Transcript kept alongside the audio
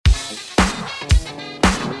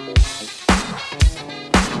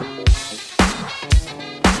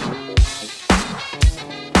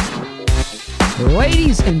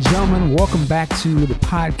Ladies and gentlemen, welcome back to the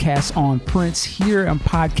podcast on Prince here on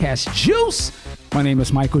Podcast Juice. My name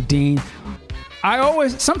is Michael Dean.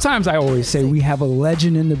 Sometimes I always say we have a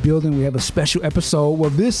legend in the building. We have a special episode. Well,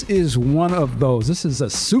 this is one of those. This is a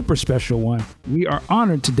super special one. We are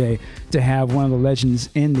honored today to have one of the legends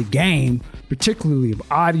in the game, particularly of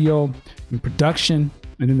audio and production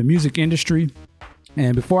and in the music industry.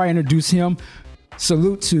 And before I introduce him,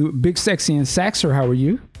 salute to Big Sexy and Saxer. How are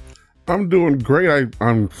you? I'm doing great.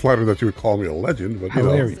 I'm flattered that you would call me a legend, but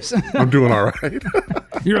hilarious. I'm doing all right.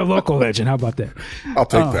 You're a local legend. How about that? I'll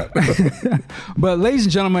take that. But ladies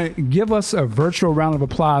and gentlemen, give us a virtual round of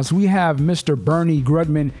applause. We have Mr. Bernie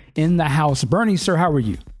Grudman in the house. Bernie, sir, how are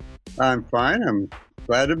you? I'm fine. I'm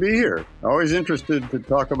glad to be here. Always interested to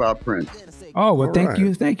talk about Prince. Oh, well, thank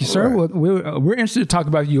you, sir. Right. Well, we're interested to talk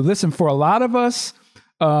about you. Listen, for a lot of us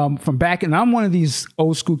from back, and I'm one of these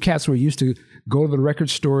old school cats who used to go to the record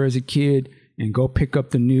store as a kid and go pick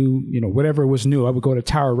up the new, whatever was new. I would go to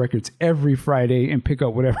Tower Records every Friday and pick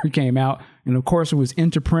up whatever came out. And of course, it was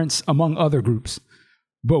Into Prince, among other groups.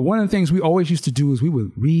 But one of the things we always used to do is we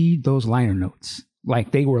would read those liner notes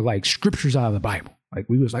like they were like scriptures out of the Bible. Like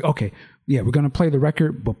we was like, okay, yeah, we're going to play the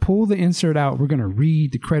record, but pull the insert out. We're going to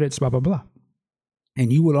read the credits, blah, blah, blah.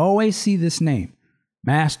 And you would always see this name,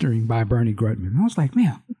 Mastering by Bernie Grudman. And I was like,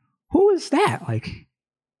 man, who is that?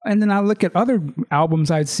 And then I look at other albums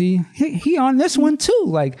I'd see, he on this one too.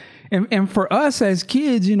 Like, and for us as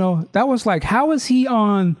kids, that was like, how is he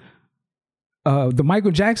on the Michael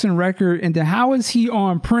Jackson record? And then how is he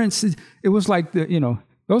on Prince? It was like,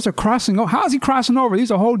 those are crossing over. How is he crossing over? These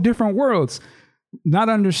are whole different worlds, not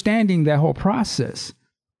understanding that whole process.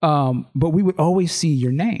 But we would always see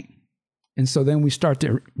your name. And so then we start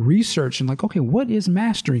to research and like, okay, what is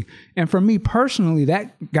mastering? And for me personally,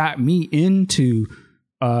 that got me into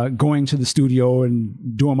going to the studio and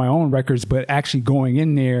doing my own records, but actually going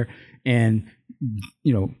in there and,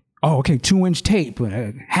 2-inch tape,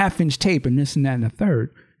 half-inch tape, and this and that and the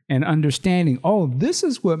third, and understanding, this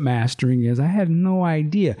is what mastering is. I had no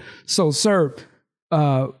idea. So, sir,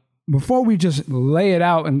 before we just lay it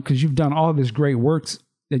out, and because you've done all this great work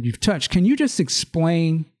that you've touched, can you just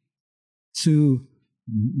explain to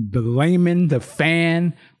the layman, the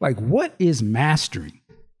fan, like what is mastering?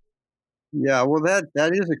 Yeah, well,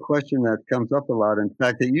 that is a question that comes up a lot. In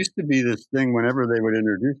fact, it used to be this thing whenever they would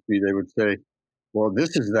introduce me, they would say, well,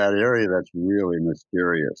 this is that area that's really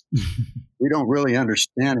mysterious. We don't really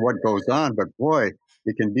understand what goes on, but boy,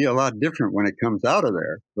 it can be a lot different when it comes out of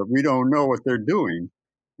there, but we don't know what they're doing.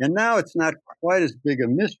 And now it's not quite as big a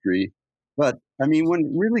mystery, but I mean, when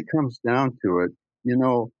it really comes down to it,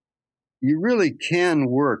 you really can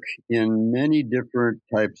work in many different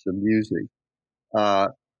types of music.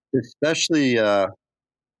 Especially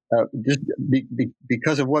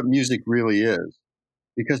because of what music really is.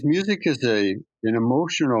 Because music is an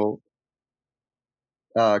emotional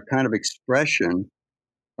kind of expression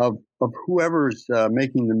of whoever's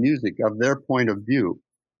making the music, of their point of view.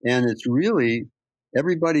 And it's really,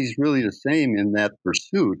 everybody's really the same in that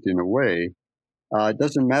pursuit in a way. It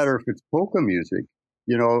doesn't matter if it's polka music.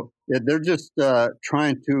 They're just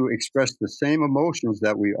trying to express the same emotions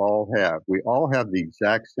that we all have. We all have the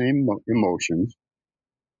exact same emotions.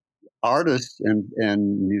 Artists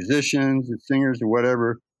and musicians and singers or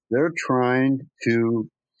whatever, they're trying to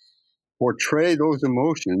portray those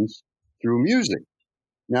emotions through music.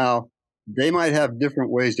 Now, they might have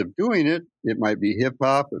different ways of doing it. It might be hip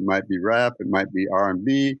hop, it might be rap, it might be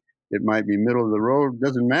R&B, it might be middle of the road. It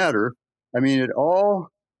doesn't matter. I mean, it all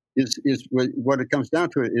is what it comes down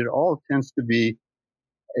to. It all tends to be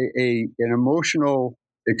an emotional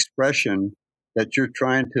expression that you're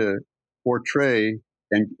trying to portray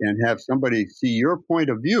and have somebody see your point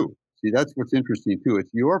of view. See, that's what's interesting too. It's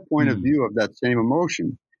your point of view of that same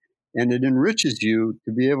emotion, and it enriches you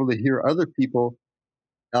to be able to hear other people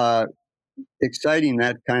exciting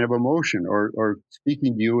that kind of emotion or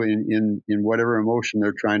speaking to you in whatever emotion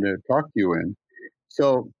they're trying to talk to you in.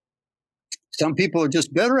 So some people are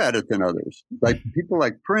just better at it than others. Like people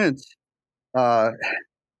like Prince,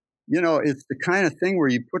 it's the kind of thing where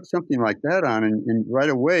you put something like that on and right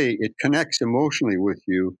away it connects emotionally with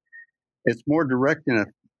you. It's more direct in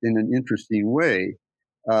an interesting way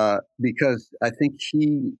because I think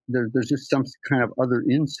there's just some kind of other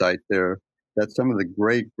insight there that some of the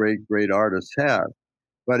great artists have.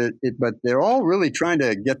 But but they're all really trying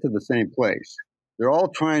to get to the same place. They're all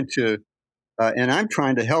trying to, and I'm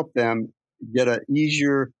trying to help them get an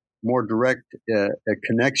easier, more direct a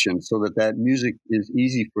connection so that music is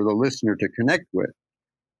easy for the listener to connect with.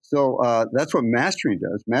 So that's what mastering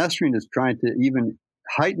does. Mastering is trying to even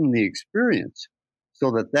heighten the experience so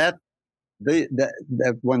that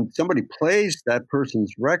that when somebody plays that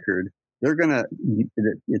person's record,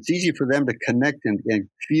 it's easy for them to connect and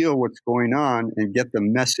feel what's going on and get the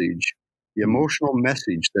message, the emotional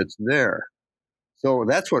message that's there. So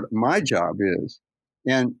that's what my job is.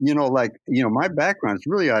 And, my background is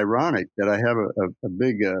really ironic that I have a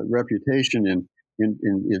big reputation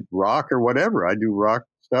in rock or whatever. I do rock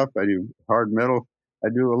stuff. I do hard metal. I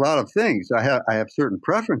do a lot of things. I have certain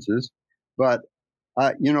preferences, but,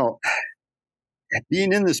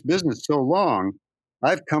 being in this business so long,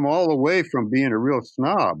 I've come all the way from being a real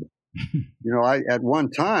snob. At one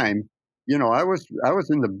time, I was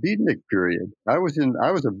in the beatnik period. I was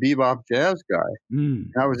a bebop jazz guy.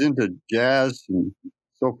 I was into jazz and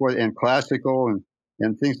so forth, and classical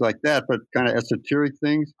and things like that, but kind of esoteric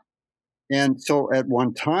things. And so at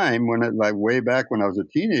one time, way back when I was a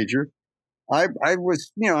teenager, I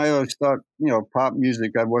was, I always thought, pop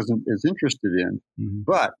music I wasn't as interested in.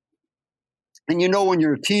 But, and when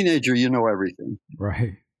you're a teenager, you know everything.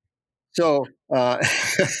 Right. So,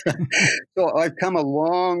 so I've come a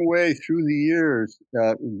long way through the years,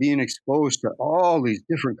 being exposed to all these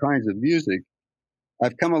different kinds of music.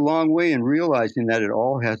 I've come a long way in realizing that it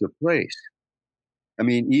all has a place. I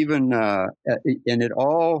mean, even, and it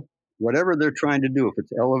all, whatever they're trying to do, if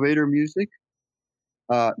it's elevator music,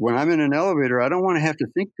 when I'm in an elevator, I don't want to have to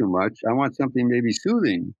think too much. I want something maybe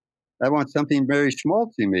soothing. I want something very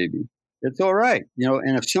schmaltzy, maybe. It's all right.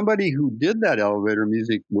 And if somebody who did that elevator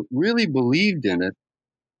music really believed in it,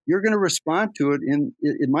 you're going to respond to it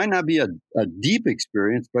it might not be a deep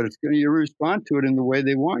experience, but you respond to it in the way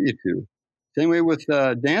they want you to. Same way with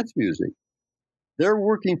dance music. They're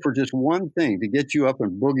working for just one thing, to get you up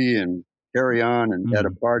and boogie and carry on and at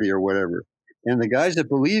a party or whatever. And the guys that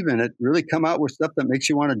believe in it really come out with stuff that makes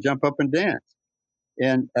you want to jump up and dance.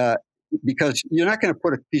 And because you're not going to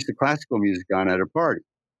put a piece of classical music on at a party.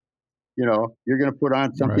 You're going to put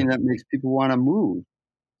on something that makes people want to move.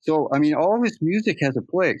 So, I mean, all this music has a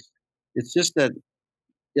place. It's just that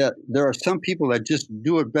there are some people that just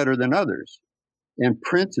do it better than others. And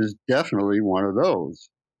Prince is definitely one of those.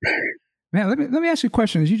 Man, let me ask you a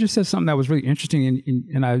question. You just said something that was really interesting,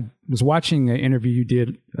 and I was watching an interview you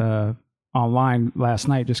did online last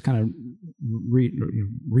night, just kind of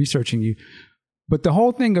researching you. But the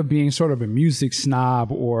whole thing of being sort of a music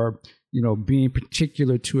snob, or being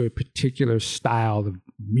particular to a particular style of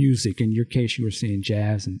music. In your case, you were saying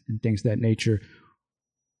jazz and things of that nature.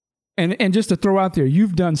 And just to throw out there,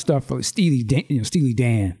 you've done stuff like Steely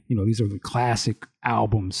Dan. These are the classic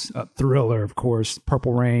albums. Thriller, of course,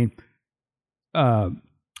 Purple Rain, Herb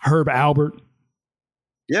Alpert,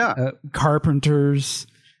 Carpenters,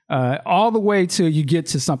 all the way till you get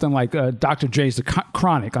to something like Dr. Dre's The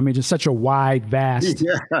Chronic. I mean, just such a wide, vast,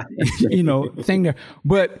 thing there.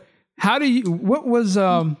 But what was,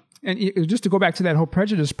 and just to go back to that whole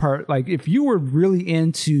prejudice part, like if you were really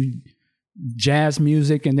into jazz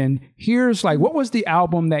music, and then here's like, what was the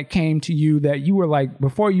album that came to you that you were like,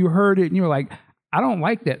 before you heard it, and you were like, I don't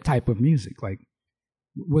like that type of music? Like,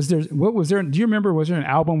 do you remember, was there an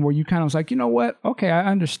album where you kind of was like, you know what? Okay, I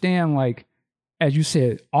understand. Like, as you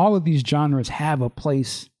said, all of these genres have a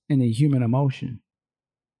place in the human emotion,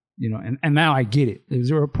 and now I get it. Is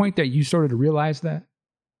there a point that you started to realize that?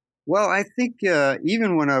 Well, I think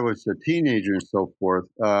even when I was a teenager and so forth,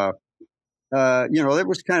 it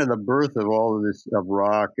was kind of the birth of all of this, of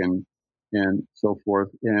rock and so forth.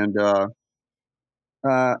 And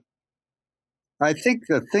I think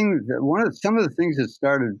some of the things that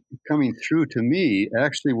started coming through to me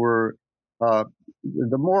actually were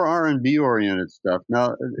the more R&B oriented stuff.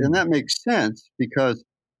 Now, and that makes sense because,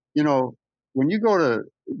 when you go to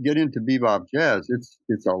get into bebop jazz,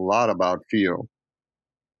 it's a lot about feel.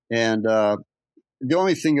 And the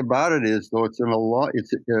only thing about it is, though,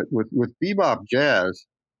 with bebop jazz,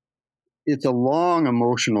 it's a long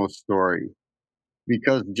emotional story,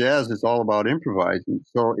 because jazz is all about improvising.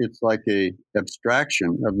 So it's like a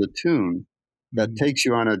abstraction of the tune that takes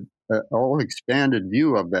you on a all expanded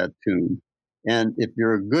view of that tune. And if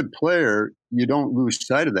you're a good player, you don't lose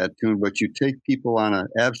sight of that tune, but you take people on an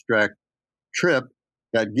abstract trip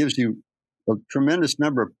that gives you a tremendous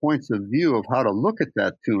number of points of view of how to look at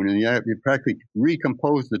that tune, and you practically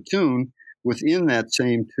recompose the tune within that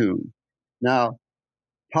same tune. Now,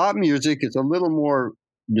 pop music is a little more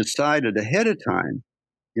decided ahead of time.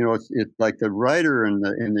 It's like the writer and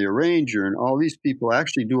the arranger and all these people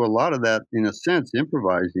actually do a lot of that, in a sense,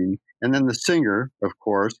 improvising, and then the singer, of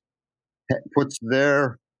course, puts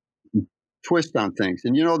their twist on things.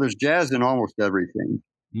 And there's jazz in almost everything.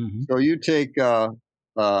 Mm-hmm. So you take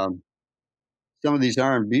some of these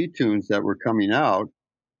R&B tunes that were coming out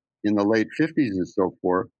in the late 50s and so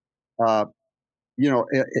forth,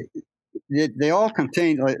 they all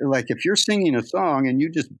contain, like if you're singing a song and you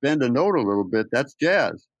just bend a note a little bit, that's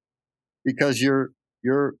jazz, because you're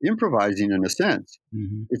improvising in a sense.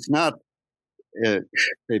 Mm-hmm. It's not a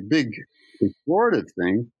big explorative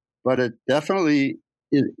thing, but it definitely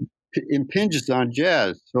impinges on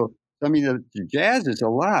jazz. So I mean, the jazz is a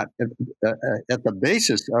lot at the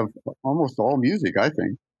basis of almost all music. I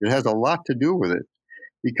think it has a lot to do with it,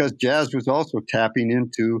 because jazz was also tapping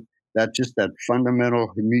into that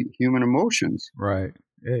fundamental human emotions. Right.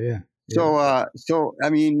 Yeah. So I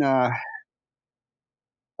mean,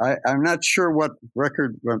 I'm not sure what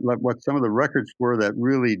some of the records were that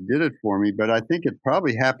really did it for me, but I think it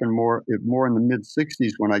probably happened more in the mid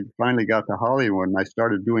 '60s when I finally got to Hollywood and I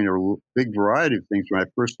started doing a big variety of things when I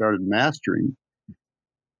first started mastering.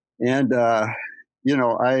 And I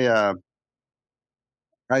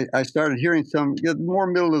started hearing some more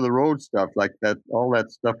middle of the road stuff, like all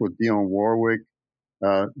that stuff with Dionne Warwick.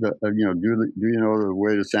 Do you know the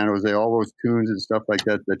way to San Jose? All those tunes and stuff like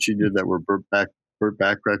that she did that were Burt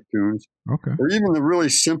Bacharach tunes. Okay. Or even the really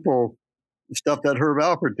simple stuff that Herb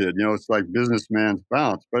Alpert did. It's like Businessman's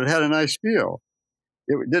Bounce, but it had a nice feel.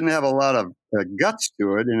 It didn't have a lot of guts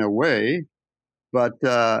to it in a way, but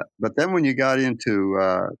then when you got into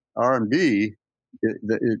R&B,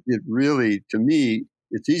 it really, to me,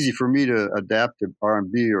 it's easy for me to adapt to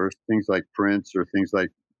R&B or things like Prince or things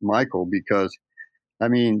like Michael, because I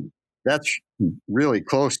mean, that's really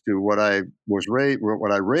close to what I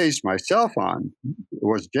raised myself on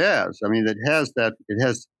was jazz. I mean,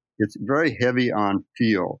 it's very heavy on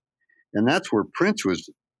feel. And that's where Prince was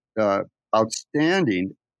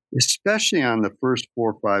outstanding, especially on the first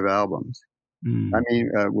 4 or 5 albums. I mean,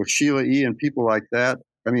 with Sheila E. and people like that.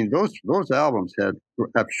 I mean, those albums had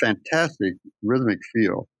a fantastic rhythmic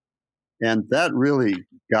feel. And that really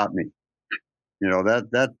got me.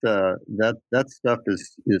 That stuff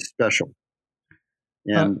is special,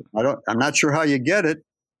 and I'm not sure how you get it,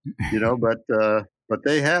 but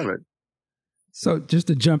they have it. So just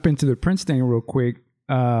to jump into the Prince thing real quick,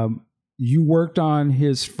 you worked on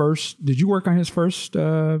his first. Did you work on his first?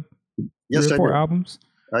 Yes, 3 or 4 albums.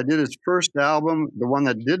 I did his first album, the one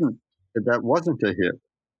that wasn't a hit.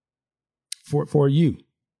 For you.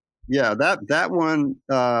 Yeah, that one.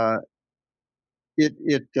 It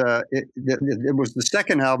was the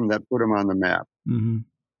second album that put him on the map. Mm-hmm.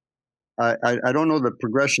 I don't know the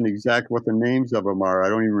progression exact, what the names of them are. I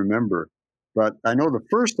don't even remember. But I know the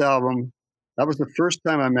first album, that was the first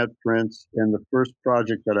time I met Prince and the first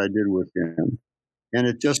project that I did with him. And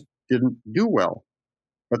it just didn't do well.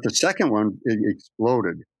 But the second one, it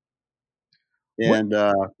exploded. And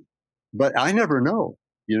but I never know.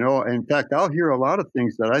 In fact, I'll hear a lot of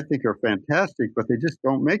things that I think are fantastic, but they just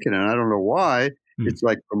don't make it. And I don't know why. It's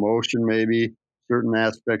like promotion, maybe certain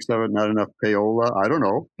aspects of it, not enough payola. I don't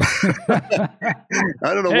know.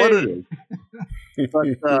 I don't know what it is. But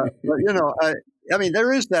I mean,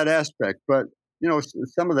 there is that aspect, but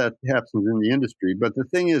some of that happens in the industry. But the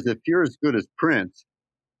thing is, if you're as good as Prince,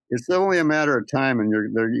 it's only a matter of time, and you're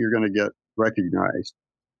going to get recognized.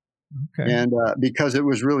 Okay. And because it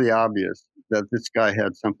was really obvious that this guy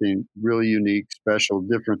had something really unique, special,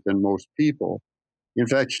 different than most people. In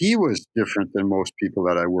fact, he was different than most people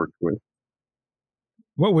that I worked with.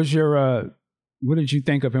 What was what did you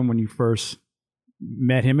think of him when you first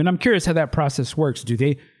met him? And I'm curious how that process works.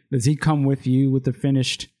 Does he come with you with the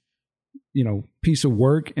finished, piece of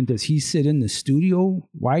work, and does he sit in the studio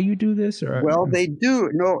while you do this? Or well, they do.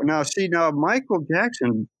 No, now Michael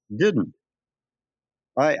Jackson didn't.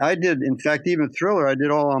 I did. In fact, even Thriller, I did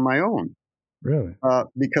all on my own. Really?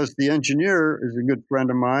 Because the engineer is a good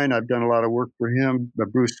friend of mine. I've done a lot of work for him,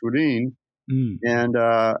 Bruce Swedien. And,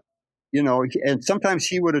 and sometimes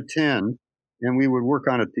he would attend and we would work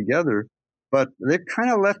on it together. But they've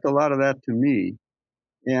kind of left a lot of that to me.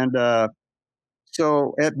 And but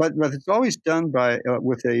it's always done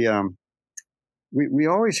with a, we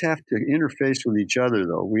always have to interface with each other,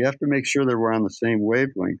 though. We have to make sure that we're on the same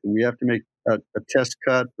wavelength. And we have to make a test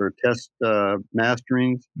cut or test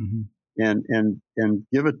masterings. Mm-hmm. And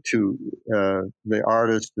give it to the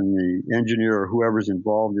artist and the engineer or whoever's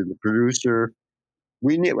involved in the producer.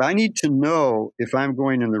 I need to know if I'm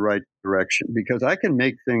going in the right direction, because I can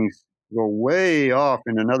make things go way off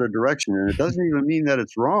in another direction, and it doesn't even mean that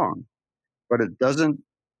it's wrong, but it doesn't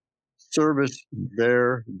service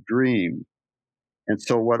their dream. And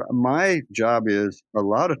so what my job is a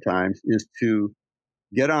lot of times is to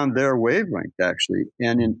get on their wavelength, actually,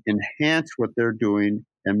 and enhance what they're doing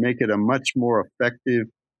and make it a much more effective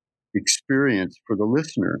experience for the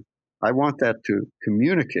listener. I want that to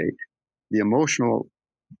communicate, the emotional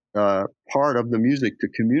part of the music to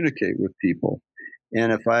communicate with people.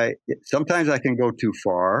 And sometimes I can go too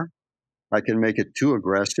far. I can make it too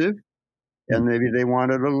aggressive, and maybe they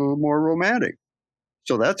want it a little more romantic.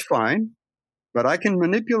 So that's fine, but I can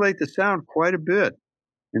manipulate the sound quite a bit.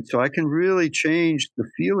 And so I can really change the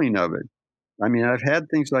feeling of it. I mean, I've had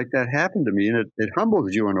things like that happen to me, and it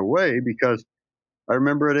humbles you in a way, because I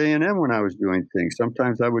remember at A&M when I was doing things,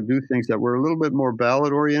 sometimes I would do things that were a little bit more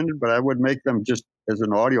ballad oriented, but I would make them just as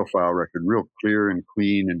an audiophile record, real clear and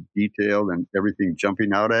clean and detailed and everything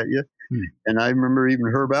jumping out at you. And I remember even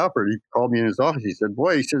Herb Alpert, he called me in his office. He said,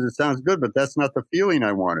 boy, he says, it sounds good, but that's not the feeling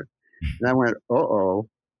I wanted. And I went, uh-oh.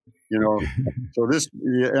 So this,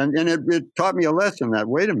 and it taught me a lesson that,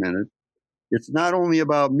 wait a minute, it's not only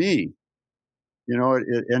about me,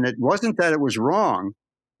 and it wasn't that it was wrong.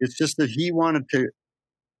 It's just that he wanted to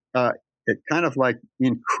it kind of like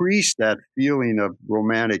increase that feeling of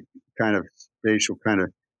romantic kind of spatial kind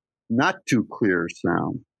of not too clear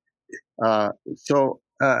sound. So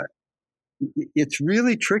it's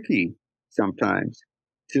really tricky sometimes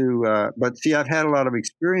but see, I've had a lot of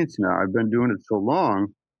experience now. I've been doing it so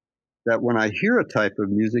long that when I hear a type of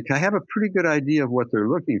music, I have a pretty good idea of what they're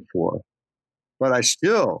looking for, but I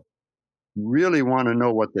still really want to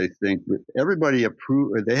know what they think. Everybody I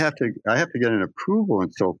have to get an approval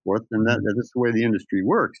and so forth, and that's the way the industry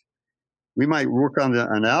works. We might work on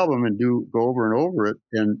an album and go over and over it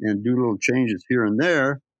and do little changes here and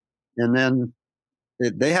there, and then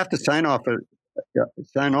they have to sign off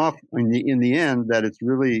in the end that it's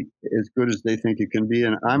really as good as they think it can be.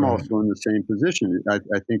 And I'm also in the same position. I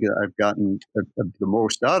think I've gotten the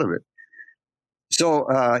most out of it. So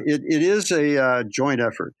it is a joint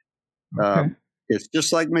effort. Okay. It's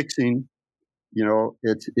just like mixing,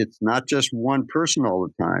 it's not just one person all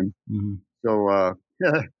the time. Mm-hmm. So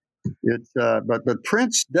but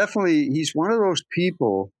Prince definitely, he's one of those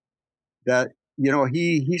people that,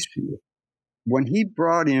 he's when he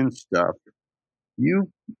brought in stuff,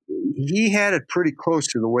 he had it pretty close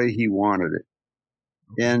to the way he wanted it.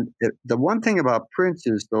 And the one thing about Prince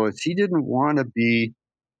is he didn't want to be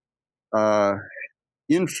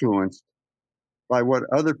influenced by what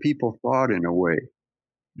other people thought in a way.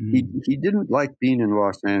 He didn't like being in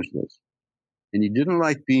Los Angeles, and he didn't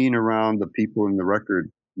like being around the people in the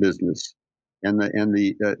record business and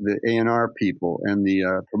the A&R people and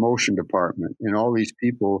the promotion department and all these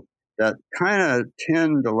people that kind of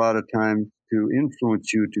tend a lot of times to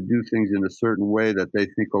influence you to do things in a certain way that they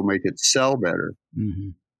think will make it sell better. Mm-hmm.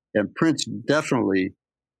 And Prince definitely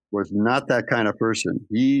was not that kind of person.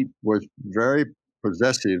 He was very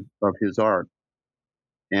possessive of his art.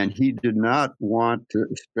 And he did not want to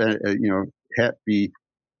be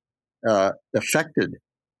affected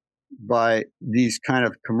by these kind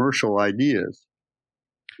of commercial ideas.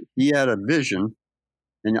 He had a vision,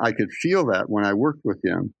 and I could feel that when I worked with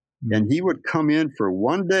him. Mm-hmm. And he would come in for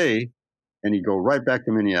one day, and he'd go right back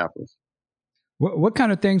to Minneapolis. What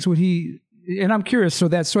kind of things would he? And I'm curious. So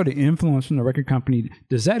that sort of influence from the record company,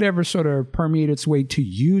 does that ever sort of permeate its way to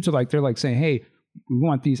you? They're saying, "Hey, we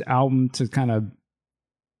want these albums to kind of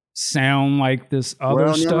sound like this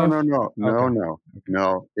other stuff?"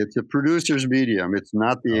 No. It's a producer's medium. It's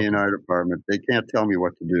not the A&R department. They can't tell me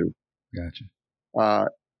what to do. Gotcha.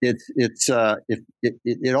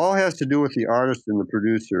 It all has to do with the artist and the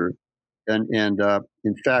producer, and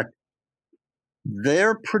in fact,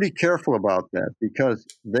 they're pretty careful about that, because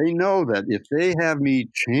they know that if they have me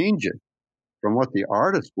change it from what the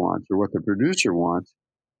artist wants or what the producer wants,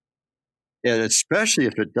 and especially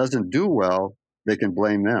if it doesn't do well, they can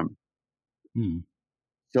blame them.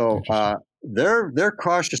 So they're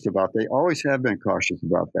cautious about. They always have been cautious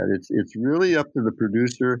about that. It's really up to the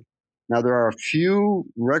producer. Now, there are a few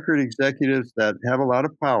record executives that have a lot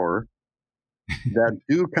of power that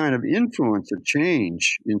do kind of influence a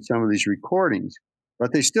change in some of these recordings,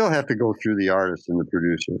 but they still have to go through the artist and the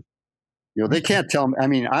producer. They can't tell me. I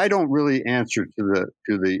mean, I don't really answer to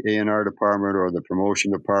the A&R department or the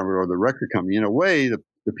promotion department or the record company. In a way, the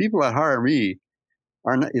people that hire me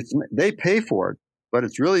they pay for it, but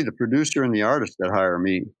it's really the producer and the artist that hire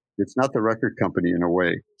me. It's not the record company in a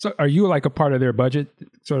way. So are you like a part of their budget?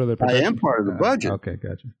 Sort of the production? I am part of the budget. Okay,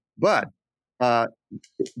 gotcha. But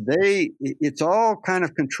it's all kind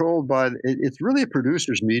of controlled by, it's really a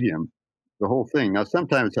producer's medium, the whole thing. Now,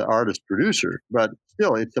 sometimes it's an artist producer, but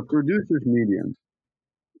still it's a producer's medium.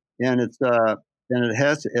 And they're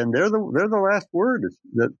the last word.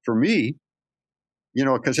 That for me,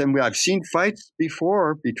 because I've seen fights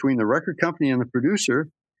before between the record company and the producer,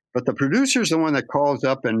 but the producer's the one that calls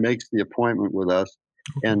up and makes the appointment with us,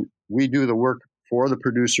 and we do the work for the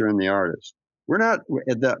producer and the artist. We're not,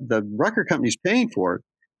 the record company's paying for it,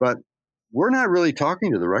 but we're not really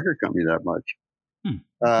talking to the record company that much.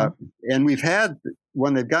 And we've had,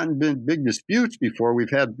 when they've gotten big disputes before,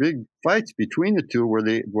 we've had big fights between the two where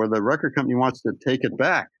the record company wants to take it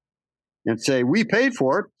back and say, we paid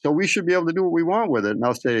for it, so we should be able to do what we want with it. And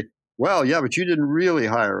I'll say, well, yeah, but you didn't really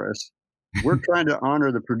hire us. We're trying to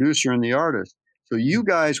honor the producer and the artist. So you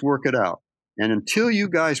guys work it out. And until you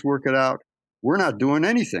guys work it out, we're not doing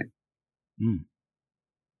anything.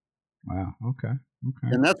 Wow. Okay.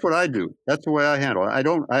 And that's what I do. That's the way I handle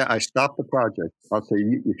it. I stop the project. I'll say,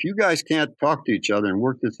 if you guys can't talk to each other and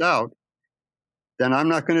work this out, then I'm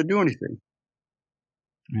not going to do anything.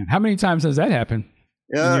 Man, how many times has that happened?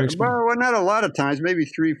 Well, not a lot of times, maybe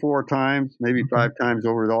 3-4 times, maybe 5 times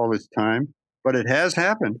over all this time, but it has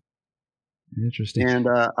happened. Interesting. And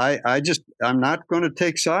I'm not going to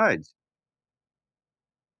take sides.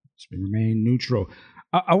 Just remain neutral.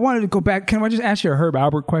 I wanted to go back. Can I just ask you a Herb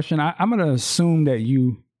Alpert question? I'm going to assume that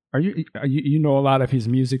you know a lot of his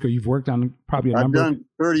music, or you've worked on probably a number. I've done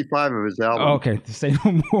 35 of his albums. Okay, to say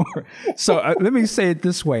no more. So let me say it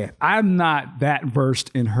this way. I'm not that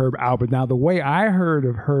versed in Herb Alpert. Now, the way I heard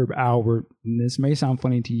of Herb Alpert, and this may sound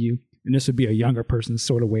funny to you, and this would be a younger person's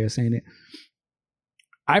sort of way of saying it.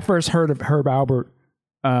 I first heard of Herb Alpert,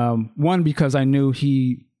 one, because I knew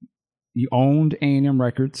he owned A&M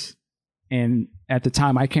Records. And at the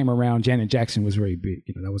time I came around, Janet Jackson was very big.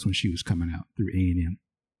 That was when she was coming out through A&M.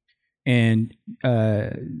 And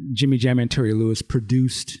Jimmy Jam and Terry Lewis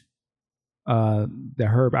produced the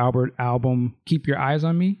Herb Alpert album, Keep Your Eyes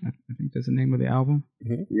on Me. I think that's the name of the album.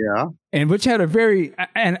 Yeah. And which had a very,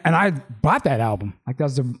 and I bought that album. Like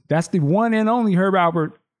that's the one and only Herb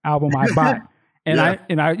Alpert album I bought. And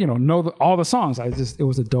yeah. I know all the songs. It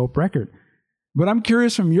was a dope record. But I'm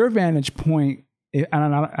curious from your vantage point,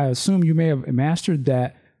 and I assume you may have mastered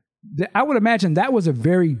that. I would imagine that was a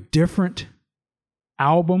very different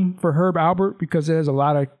album for Herb Alpert, because it has a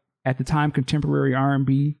lot of, at the time, contemporary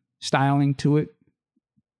R&B styling to it.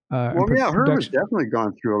 Herb has definitely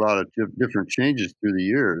gone through a lot of different changes through the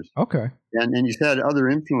years. Okay. And he's had other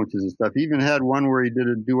influences and stuff. He even had one where he did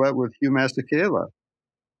a duet with Hugh Masekela.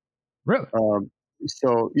 Really?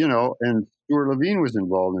 So, and Stuart Levine was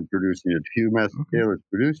involved in producing it. Hugh Masekela's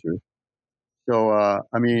producer. So,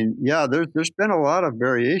 there's been a lot of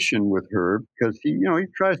variation with Herb, because he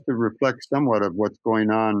tries to reflect somewhat of what's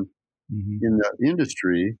going on in the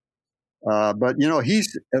industry. But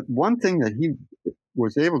he's one thing that he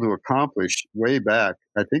was able to accomplish way back.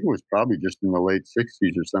 I think it was probably just in the late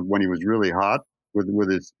 '60s or something, when he was really hot with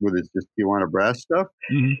his just Tijuana Brass stuff.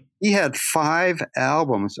 He had 5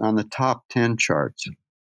 albums on the top 10 charts.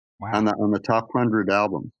 Wow. on the top 100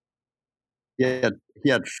 albums. He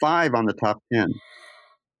had 5 on the top 10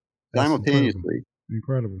 simultaneously.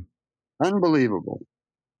 Incredible. Unbelievable.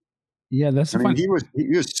 Yeah, that's fun. He was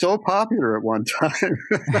so popular at one time.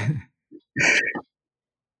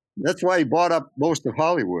 That's why he bought up most of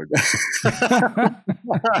Hollywood.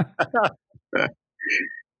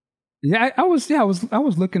 Yeah, I was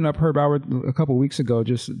looking up Herb Alpert a couple of weeks ago,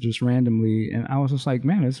 just randomly, and I was just like,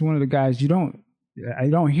 man, it's one of the guys I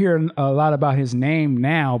don't hear a lot about his name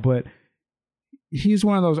now, but he's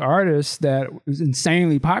one of those artists that is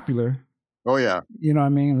insanely popular. Oh yeah. You know what I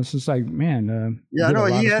mean? It's just like, man. He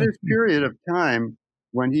had his period of time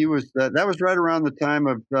when he was, that was right around the time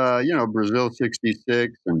of, Brazil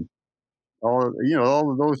 66 and all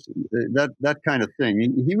of those, that kind of thing.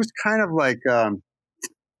 He was kind of like,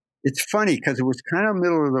 it's funny because it was kind of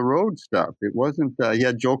middle of the road stuff. It wasn't, he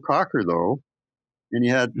had Joe Cocker though. And he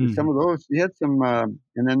had some of those, he had some,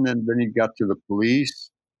 and then he got to the Police,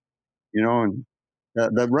 and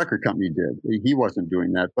the record company did. He wasn't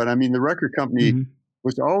doing that. But I mean, the record company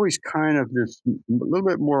was always kind of this, a little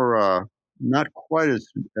bit more, not quite as,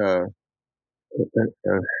 I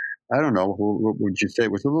don't know, what would you say?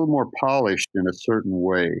 It was a little more polished in a certain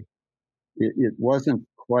way. It wasn't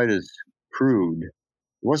quite as crude. It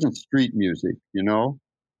wasn't street music,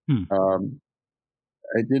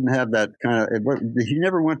 It didn't have that kind of, he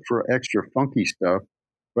never went for extra funky stuff,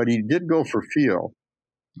 but he did go for feel.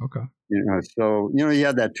 Okay. He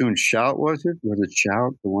had that tune, Shout, was it? Was it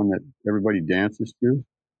Shout, the one that everybody dances to?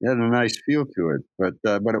 It had a nice feel to it, but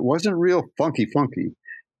it wasn't real funky.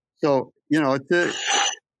 So,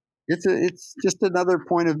 it's just another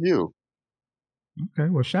point of view. Okay.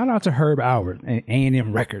 Well, shout out to Herb Alpert and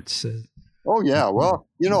A&M Records. Oh yeah. Well,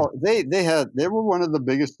 they were one of the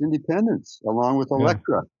biggest independents, along with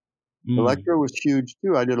Elektra. Elektra was huge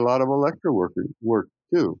too. I did a lot of Elektra work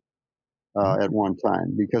too. At one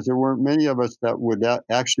time, because there weren't many of us that would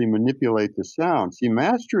actually manipulate the sound. See,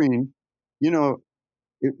 mastering,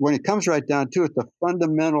 when it comes right down to it, the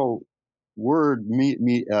fundamental word,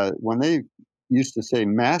 when they used to say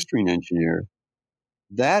mastering engineer,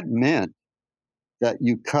 that meant that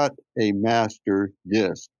you cut a master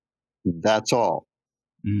disc. That's all.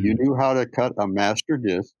 You knew how to cut a master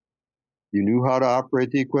disc. You knew how to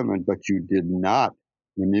operate the equipment, but you did not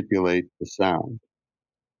manipulate the sound.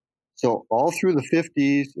 So all through the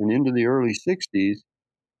 50s and into the early 60s,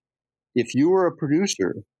 if you were a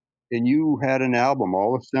producer and you had an album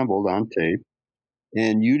all assembled on tape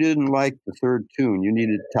and you didn't like the third tune, you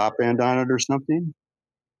needed top end on it or something,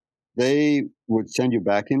 they would send you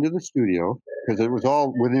back into the studio, because it was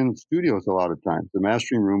all within studios a lot of times. The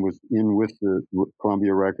mastering room was in with the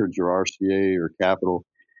Columbia Records or RCA or Capitol.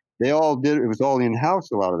 They all did, it was all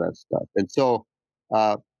in-house, a lot of that stuff. And so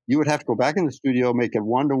you would have to go back in the studio, make a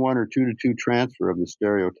 1-to-1 or 2-to-2 transfer of the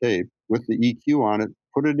stereo tape with the EQ on it,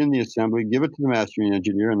 put it in the assembly, give it to the mastering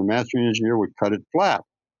engineer, and the mastering engineer would cut it flat.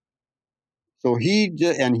 So he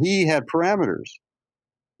had parameters.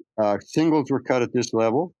 Singles were cut at this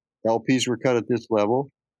level, LPs were cut at this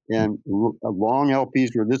level, and long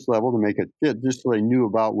LPs were this level to make it fit, just so they knew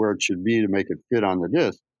about where it should be to make it fit on the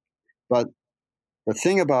disc. But the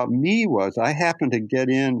thing about me was I happened to get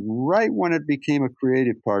in right when it became a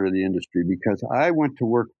creative part of the industry, because I went to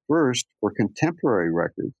work first for Contemporary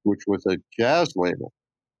Records, which was a jazz label.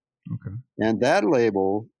 Okay. And that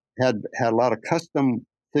label had a lot of custom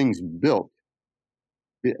things built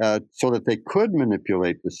so that they could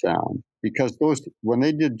manipulate the sound. Because when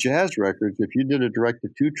they did jazz records, if you did a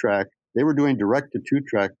direct-to-2 track, they were doing direct-to-2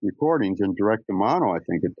 track recordings and direct-to-mono, I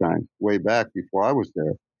think, at times, way back before I was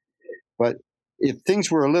there. But if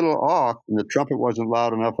things were a little off and the trumpet wasn't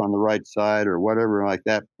loud enough on the right side or whatever like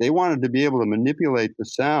that, they wanted to be able to manipulate the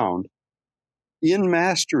sound in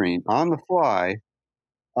mastering on the fly,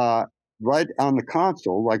 right on the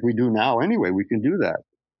console, like we do now anyway. We can do that.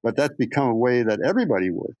 But that's become a way that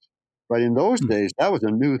everybody works. But in those days, that was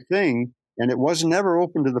a new thing, and it was never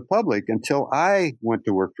open to the public until I went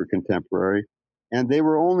to work for Contemporary, and they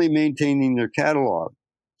were only maintaining their catalog.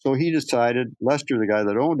 So he decided, Lester, the guy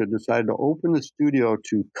that owned it, decided to open the studio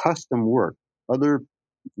to custom work, other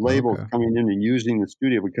labels coming in and using the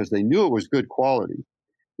studio, because they knew it was good quality.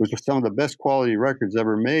 It was some of the best quality records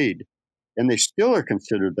ever made, and they still are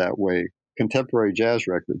considered that way, contemporary jazz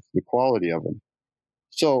records, the quality of them.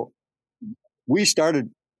 So I started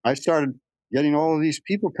getting all of these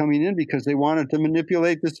people coming in because they wanted to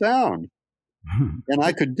manipulate the sound, and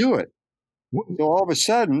I could do it. So all of a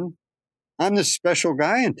sudden, I'm this special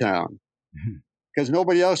guy in town because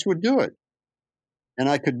nobody else would do it. And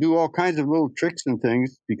I could do all kinds of little tricks and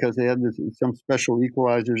things because they had some special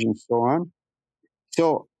equalizers and so on.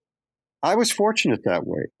 So I was fortunate that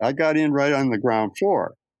way. I got in right on the ground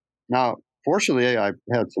floor. Now, fortunately, I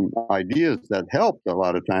had some ideas that helped a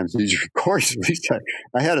lot of times. These recordings, at least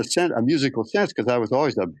I had a musical sense, because I was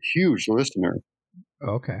always a huge listener.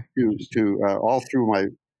 Okay. To all through my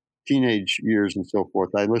teenage years and so forth,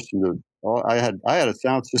 I listened to. I had a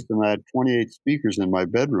sound system. I had 28 speakers in my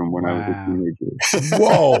bedroom when I was a teenager.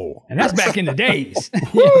 Whoa! And that's back in the days.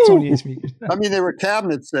 Yeah, 28 speakers. I mean, there were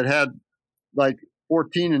cabinets that had like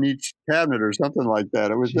 14 in each cabinet or something like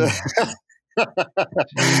that. It was. So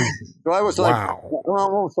I was like,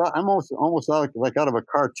 I'm almost like out of a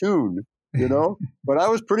cartoon, you know. But I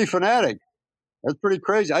was pretty fanatic. That's pretty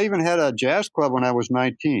crazy. I even had a jazz club when I was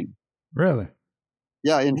 19. Really?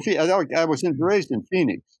 Yeah, I was raised in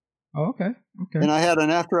Phoenix. Oh, okay. And I had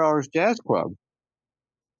an after-hours jazz club.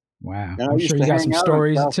 Wow. And I'm sure you got some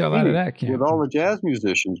stories to tell out of that camp. With all the jazz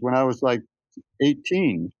musicians when I was like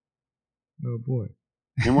 18. Oh, boy.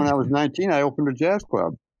 And when I was 19, I opened a jazz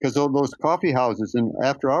club, because those coffee houses and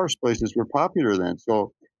after-hours places were popular then.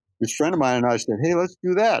 So this friend of mine and I said, hey, let's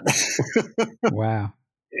do that. Wow.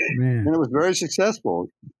 Man. And it was very successful.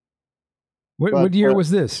 What year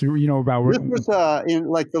was this? You know about this was in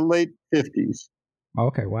like the late 50s.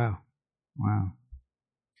 Okay, wow.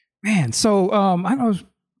 Man, so I know,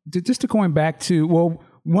 just to going back to, well,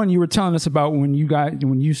 one, you were telling us about when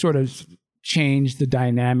you sort of changed the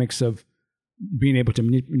dynamics of being able to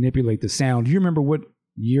manipulate the sound. Do you remember what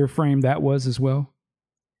year frame that was as well?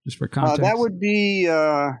 Just for context. That would be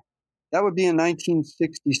in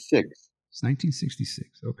 1966. It's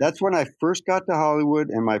 1966. Okay. That's when I first got to Hollywood,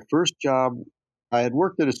 and my first job, I had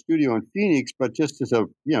worked at a studio in Phoenix, but just as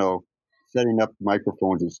setting up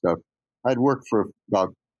microphones and stuff. I'd worked for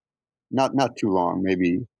about not too long,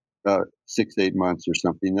 maybe 6-8 months or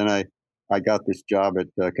something. Then I got this job at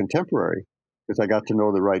Contemporary, because I got to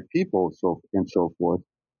know the right people and so forth.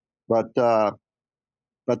 But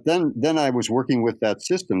then I was working with that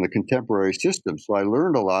system, the Contemporary system. So I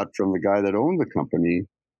learned a lot from the guy that owned the company.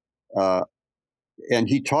 And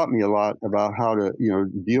he taught me a lot about how to,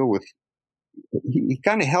 deal with he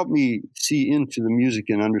kind of helped me see into the music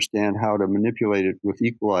and understand how to manipulate it with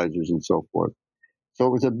equalizers and so forth. So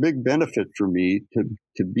it was a big benefit for me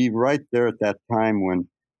to be right there at that time when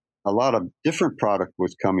a lot of different product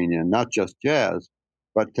was coming in, not just jazz,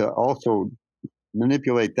 but to also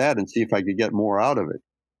manipulate that and see if I could get more out of it,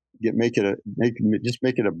 make it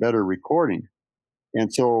a better recording.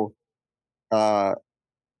 And so,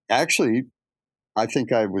 actually, I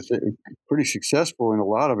think I was pretty successful in a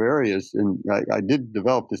lot of areas, and I did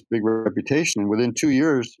develop this big reputation. And within 2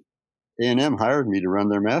 years, A&M hired me to run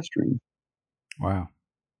their mastering. Wow!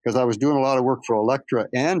 Because I was doing a lot of work for Elektra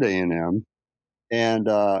and A&M, and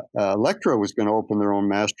Elektra was going to open their own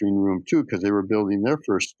mastering room too because they were building their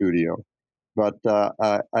first studio. But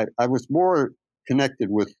I was more connected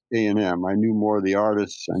with A&M. I knew more of the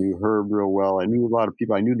artists. I knew Herb real well. I knew a lot of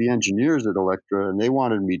people. I knew the engineers at Elektra, and they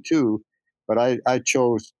wanted me too. But I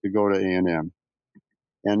chose to go to A&M,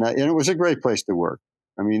 and it was a great place to work.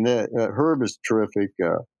 I mean, Herb is terrific.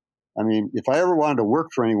 I mean, if I ever wanted to work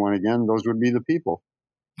for anyone again, those would be the people.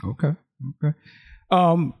 Okay.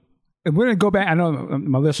 And we're going to go back. I know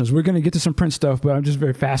my listeners, we're going to get to some Prince stuff, but I'm just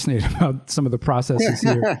very fascinated about some of the processes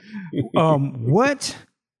here.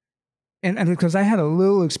 And because I had a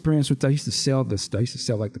little experience with, I used to sell this, I used to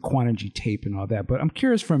sell like the Quantigy tape and all that, but I'm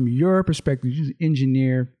curious from your perspective, you're an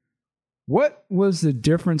engineer, what was the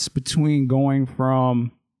difference between going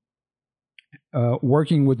from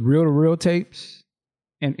working with reel-to-reel tapes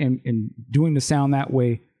and doing the sound that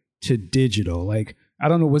way to digital? Like, I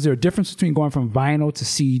don't know, was there a difference between going from vinyl to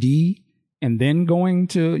CD and then going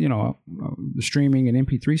to, the streaming and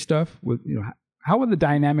MP3 stuff? How were the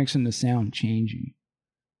dynamics in the sound changing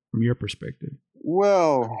from your perspective?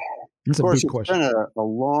 Well, that's of course, a big question. It's been a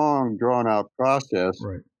long, drawn-out process,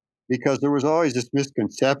 right? Because there was always this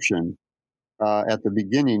misconception at the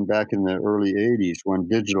beginning, back in the early 80s, when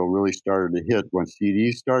digital really started to hit, when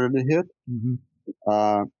CDs started to hit,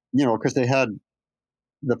 because they had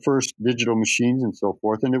the first digital machines and so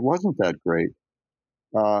forth, and it wasn't that great.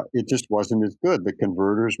 It just wasn't as good. The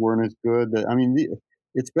converters weren't as good. I mean,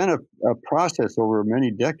 it's been a process over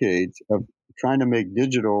many decades of trying to make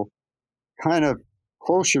digital kind of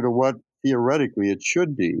closer to what theoretically it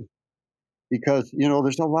should be. Because,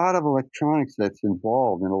 there's a lot of electronics that's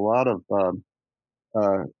involved and a lot of,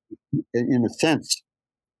 in a sense,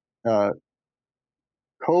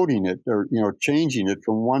 coding it or changing it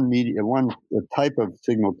from one type of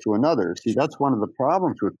signal to another. See, that's one of the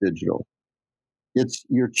problems with digital.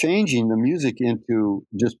 You're changing the music into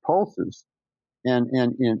just pulses, and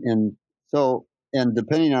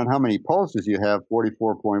depending on how many pulses you have,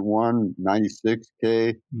 44.1,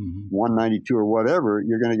 96K, 192 or whatever,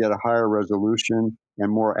 you're going to get a higher resolution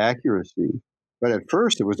and more accuracy. But at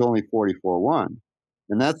first it was only 44.1,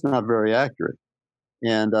 and that's not very accurate,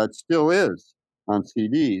 and it still is on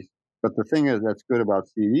CDs. But the thing that's good about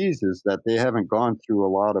CDs is that they haven't gone through a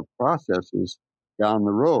lot of processes down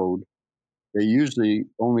the road. They usually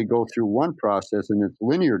only go through one process, and it's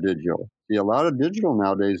linear digital. See, a lot of digital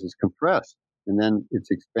nowadays is compressed, and then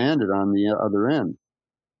it's expanded on the other end,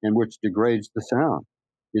 and which degrades the sound.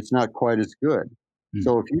 It's not quite as good.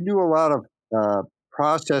 So if you do a lot of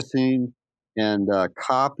processing and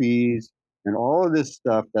copies and all of this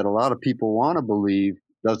stuff that a lot of people want to believe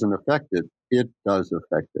doesn't affect it, it does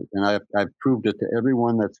affect it. And I've proved it to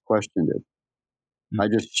everyone that's questioned it. I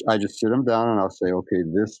just sit them down and I'll say, okay,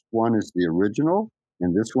 this one is the original,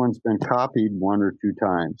 and this one's been copied 1 or 2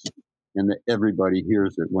 times, and everybody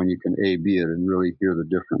hears it when you can A/B it and really hear the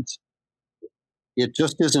difference. It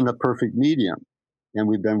just isn't a perfect medium, and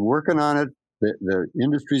we've been working on it. The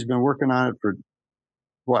industry's been working on it for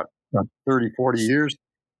 30, 40 years,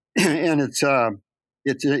 and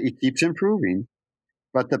it keeps improving.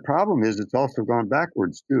 But the problem is it's also gone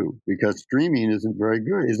backwards too, because streaming isn't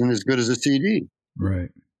as good as a CD. Right.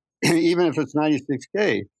 Even if it's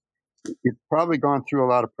 96K, it's probably gone through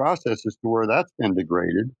a lot of processes to where that's been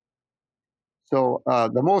degraded. So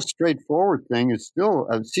the most straightforward thing is still,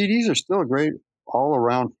 CDs are still a great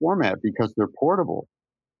all-around format because they're portable.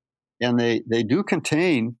 And they do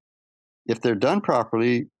contain, if they're done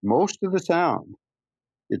properly, most of the sound.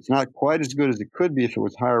 It's not quite as good as it could be if it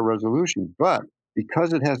was higher resolution, but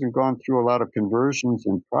because it hasn't gone through a lot of conversions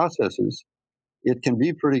and processes, it can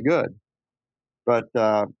be pretty good. But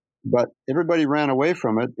everybody ran away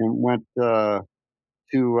from it and went to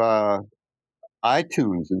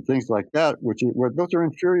iTunes and things like that, where those are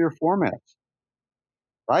inferior formats.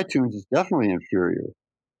 iTunes is definitely inferior.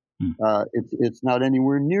 It's not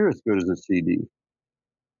anywhere near as good as a CD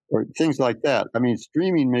or things like that. I mean,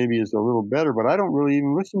 streaming maybe is a little better, but I don't really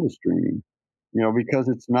even listen to streaming, because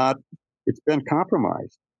it's been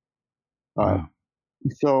compromised. Wow.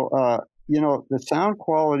 So, the sound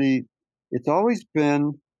quality, it's always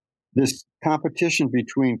been this competition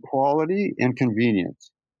between quality and convenience.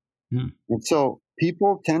 And so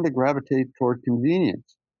people tend to gravitate toward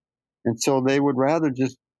convenience. And so they would rather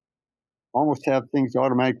just almost have things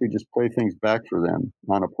automatically just play things back for them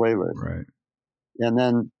on a playlist. Right. And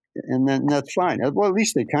then that's fine. Well, at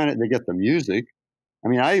least they get the music. I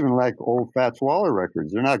mean, I even like old Fats Waller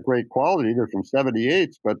records. They're not great quality. They're from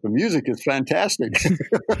 78s, but the music is fantastic.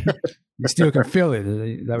 You still can feel it.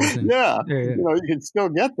 Yeah. You can still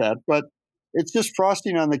get that, but it's just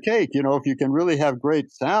frosting on the cake. If you can really have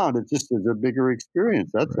great sound, it just is a bigger experience.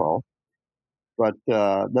 That's right. All. But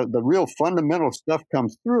the real fundamental stuff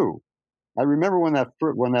comes through. I remember when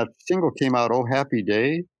that single came out, "Oh Happy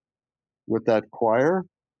Day," with that choir,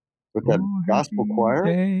 with that gospel choir.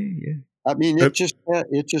 Yeah. I mean, the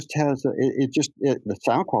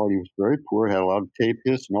sound quality was very poor. It had a lot of tape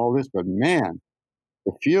hiss and all this, but man,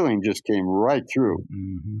 the feeling just came right through.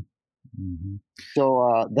 Mm-hmm. Mm-hmm.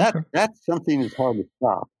 So that's something that's hard to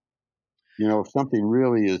stop. If something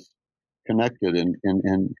really is connected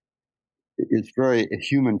and it's very a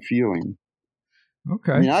human feeling.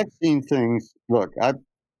 Okay. I mean, I've seen things. Look,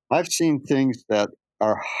 I've seen things that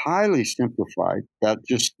are highly simplified that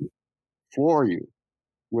just floor you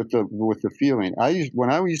with the feeling. When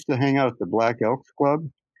I used to hang out at the Black Elks Club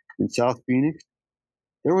in South Phoenix,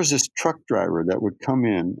 there was this truck driver that would come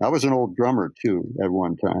in. I was an old drummer too at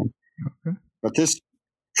one time. Okay. But this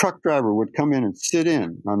truck driver would come in and sit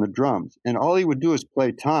in on the drums, and all he would do is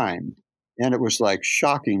play time, and it was like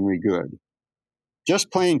shockingly good.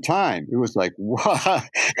 Just playing time. It was like, wow,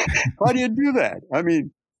 how do you do that? I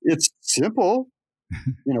mean, it's simple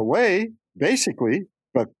in a way, basically,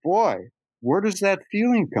 but boy, where does that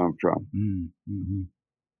feeling come from? Mm-hmm.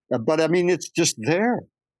 But I mean, it's just there.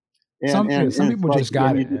 Some people like, just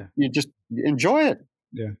got it. You just enjoy it.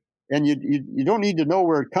 Yeah. And you don't need to know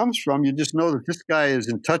where it comes from. You just know that this guy is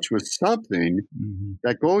in touch with something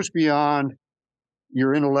that goes beyond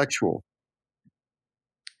your intellectual.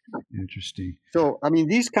 Interesting. So, I mean,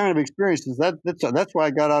 these kind of experiences, that's why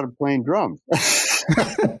I got out of playing drums. Because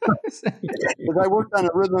I worked on a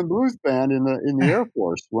rhythm and blues band in the Air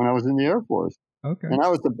Force when I was in the Air Force. Okay. And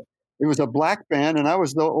it was a black band, and I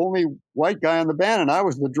was the only white guy in the band, and I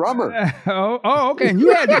was the drummer. Okay. And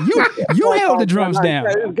you held the drums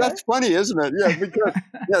down. That's funny, isn't it? Yeah, because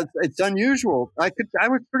it's unusual. I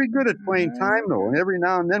was pretty good at playing time though, and every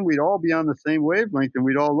now and then we'd all be on the same wavelength, and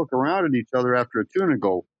we'd all look around at each other after a tune and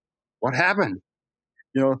go, "What happened?"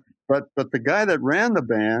 But the guy that ran the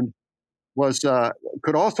band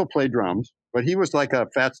could also play drums, but he was like a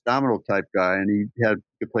Fats Domino type guy, and he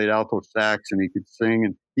could play alto sax, and he could sing,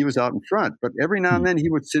 and he was out in front. But every now and then he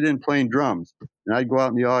would sit in playing drums, and I'd go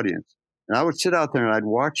out in the audience, and I would sit out there and I'd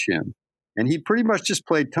watch him, and he pretty much just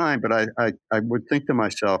played time. But I would think to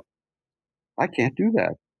myself, I can't do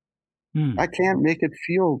that. I can't make it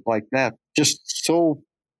feel like that just so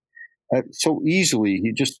easily.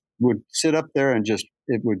 He just would sit up there and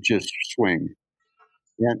it would just swing.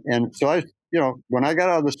 And so when I got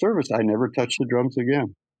out of the service, I never touched the drums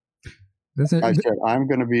again. I said, I'm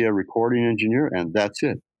going to be a recording engineer, and that's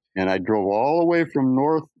it. And I drove all the way from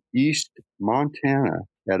northeast Montana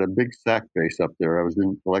at a big SAC base up there. I was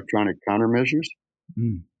in electronic countermeasures.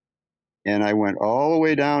 And I went all the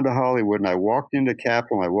way down to Hollywood, and I walked into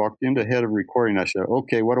Capitol. I walked into head of recording. I said,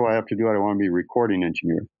 okay, what do I have to do? I want to be a recording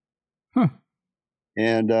engineer. Huh.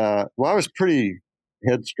 And, I was pretty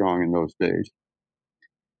headstrong in those days.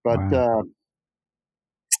 But,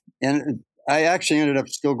 and I actually ended up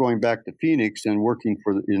still going back to Phoenix and working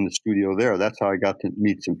in the studio there. That's how I got to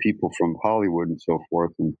meet some people from Hollywood and so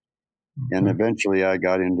forth. And eventually I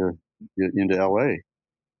got into LA.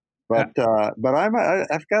 But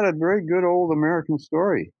I've got a very good old American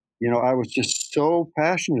story. I was just so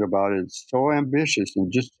passionate about it, so ambitious,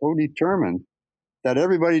 and just so determined that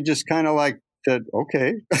everybody just kind of like said,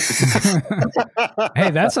 okay.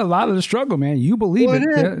 Hey, that's a lot of the struggle, man. You believe it.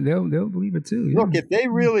 They'll believe it too. Look, if they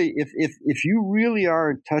really, if you really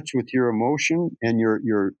are in touch with your emotion and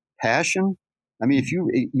your passion, I mean, if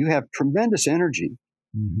you have tremendous energy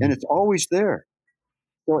and it's always there.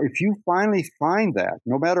 So if you finally find that,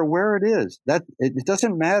 no matter where it is, that it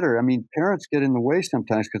doesn't matter. I mean, parents get in the way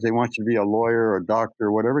sometimes because they want you to be a lawyer or a doctor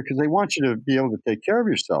or whatever, because they want you to be able to take care of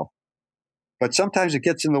yourself. But sometimes it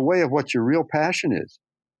gets in the way of what your real passion is.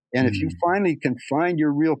 And if you finally can find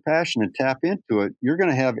your real passion and tap into it, you're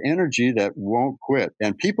going to have energy that won't quit.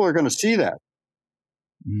 And people are going to see that.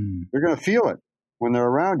 They're going to feel it when they're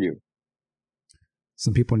around you.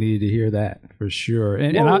 Some people need to hear that for sure.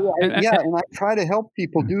 And I try to help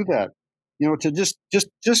people do that. to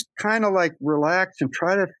just kind of like relax and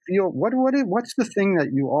try to feel what's the thing that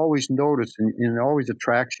you always notice and always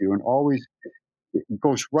attracts you and always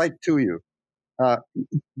goes right to you.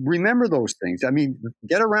 Remember those things. I mean,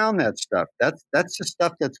 get around that stuff. That's the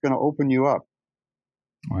stuff that's going to open you up.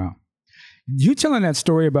 Wow. You telling that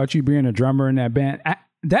story about you being a drummer in that band,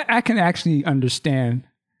 I can actually understand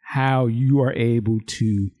how you are able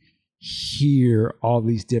to hear all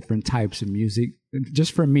these different types of music.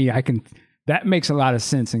 Just for me, that makes a lot of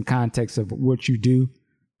sense in context of what you do,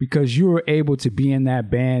 because you were able to be in that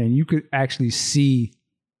band and you could actually see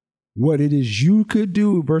what it is you could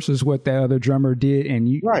do versus what that other drummer did. And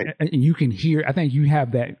you can hear, I think you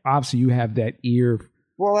have that, obviously you have that ear.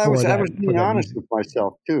 Well, I was being honest with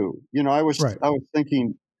myself too. I was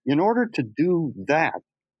thinking, in order to do that,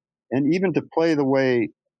 and even to play the way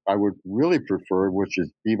I would really prefer, which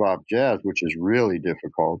is bebop jazz, which is really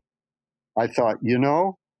difficult, I thought,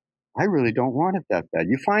 I really don't want it that bad.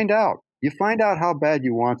 You find out how bad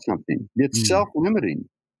you want something. It's self-limiting,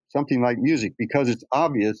 something like music, because it's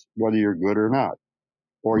obvious whether you're good or not,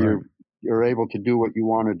 or you're able to do what you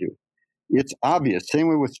want to do. It's obvious. Same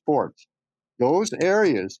way with sports. Those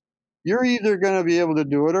areas, you're either going to be able to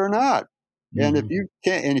do it or not. And if you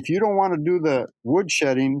can't, and if you don't want to do the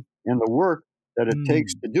woodshedding and the work that it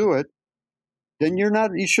takes to do it, then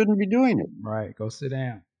you shouldn't be doing it. Right. Go sit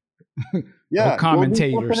down. Yeah. No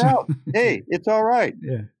commentators. Hey, it's all right.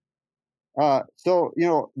 Yeah. So,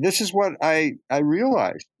 this is what I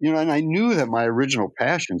realized, and I knew that my original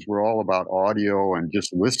passions were all about audio and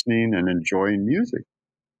just listening and enjoying music.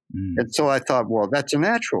 And so I thought, well, that's a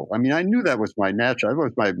natural. I mean, I knew that was my natural.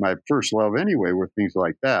 That was my first love anyway, with things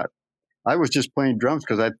like that. I was just playing drums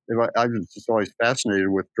because I was just always fascinated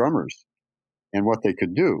with drummers and what they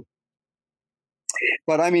could do.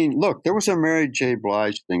 But I mean, look, there was a Mary J.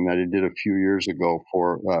 Blige thing that I did a few years ago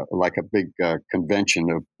for like a big convention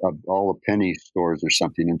of all the penny stores or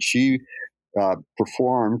something. And she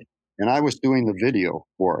performed, and I was doing the video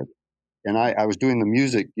for it. And I was doing the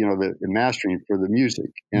music, the mastering for the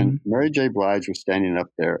music. And Mary J. Blige was standing up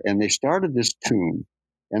there, and they started this tune.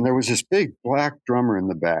 And there was this big black drummer in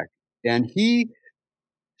the back. And he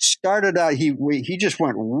started out, he just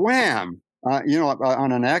went wham,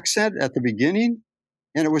 on an accent at the beginning.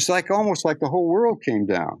 And it was almost like the whole world came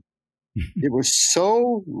down. It was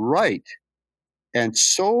so right. And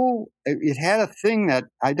so it had a thing that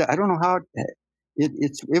I don't know how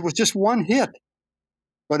it was just one hit.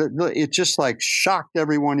 But it just shocked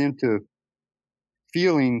everyone into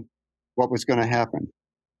feeling what was going to happen.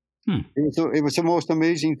 It was the most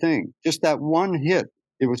amazing thing. Just that one hit.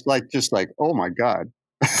 It was just like, oh my God.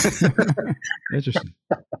 Interesting.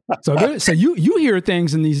 So you hear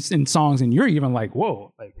things in songs and you're even like,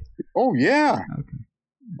 whoa. Oh yeah. Okay.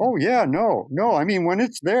 Oh yeah. No. I mean, when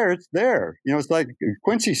it's there, it's there. It's like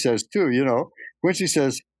Quincy says too. Quincy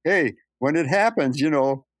says, hey, when it happens,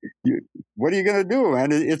 what are you going to do?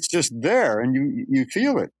 And it's just there, and you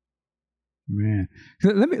feel it. Man,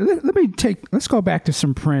 let's go back to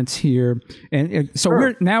some Prince here, and so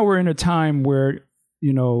Sure. we're in a time where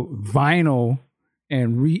vinyl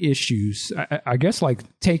and reissues. I guess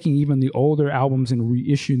taking even the older albums and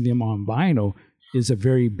reissuing them on vinyl is a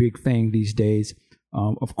very big thing these days.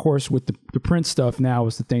 Of course, with the Prince stuff now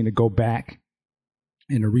is the thing to go back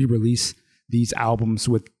and to re-release these albums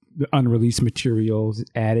with the unreleased materials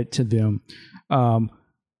added to them.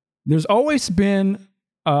 There's always been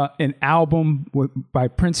an album by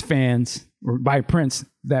Prince fans, or by Prince,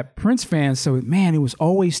 that Prince fans, so man, it was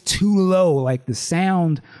always too low. Like the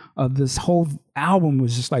sound of this whole album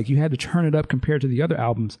was just you had to turn it up compared to the other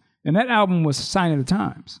albums. And that album was Sign of the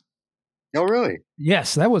Times. Oh, really?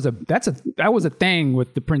 Yes, that was a thing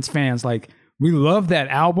with the Prince fans. We love that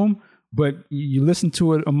album, but you listen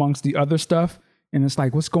to it amongst the other stuff, and it's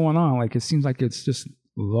what's going on? It seems like it's just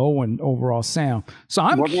low in overall sound. So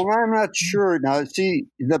I'm not sure. Now, see,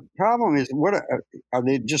 the problem is, what are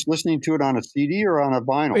they just listening to it on a CD or on a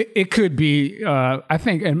vinyl? It could be. I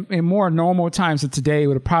think in more normal times of today, it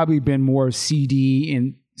would have probably been more CD.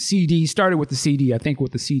 And CD started with the CD. I think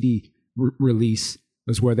with the CD release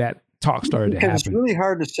was where that talk started to happen. It's really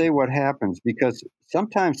hard to say what happens, because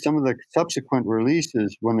sometimes some of the subsequent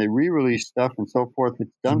releases, when they re-release stuff and so forth,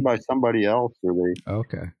 it's done by somebody else, or they.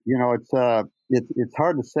 Okay. It's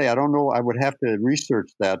hard to say. I don't know. I would have to research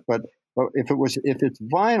that. But if it's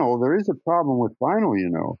vinyl, there is a problem with vinyl.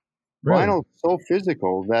 Really? Vinyl is so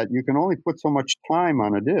physical that you can only put so much time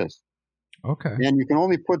on a disc. Okay. And you can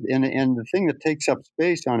only put and the thing that takes up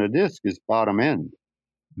space on a disc is bottom end.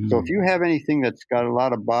 So if you have anything that's got a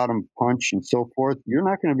lot of bottom punch and so forth, you're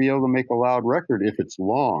not going to be able to make a loud record if it's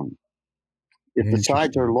long. if the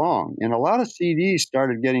sides are long. And a lot of CDs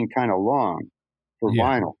started getting kind of long for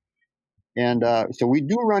vinyl. And so we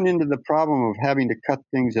do run into the problem of having to cut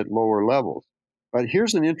things at lower levels. But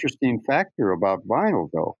here's an interesting factor about vinyl,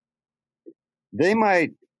 though. They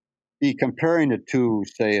might be comparing it to,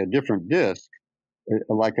 say, a different disc,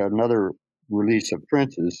 like another release of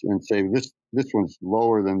Prince's, and say this one's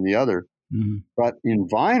lower than the other. Mm-hmm. But in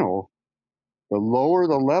vinyl, the lower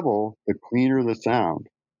the level, the cleaner the sound.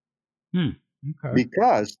 Okay.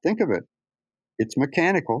 Because, think of it, it's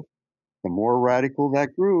mechanical. The more radical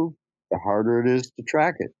that groove, the harder it is to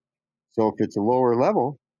track it. So if it's a lower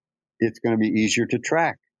level, it's going to be easier to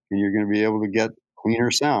track, and you're going to be able to get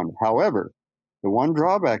cleaner sound. However, the one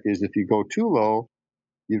drawback is if you go too low,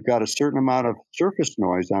 you've got a certain amount of surface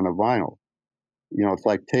noise on a vinyl. You know, it's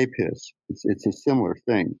like tape hiss. It's a similar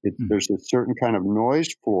thing. There's a certain kind of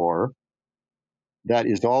noise floor that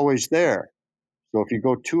is always there. So if you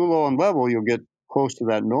go too low on level, you'll get close to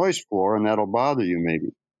that noise floor, and that'll bother you maybe.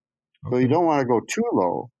 Okay. So you don't want to go too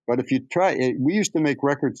low. But if you try, we used to make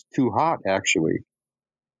records too hot, actually,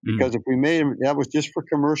 because if we made them, that was just for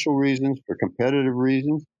commercial reasons, for competitive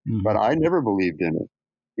reasons. But I never believed in it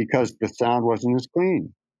because the sound wasn't as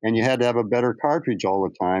clean. And you had to have a better cartridge all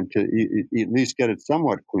the time to at least get it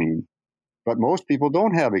somewhat clean. But most people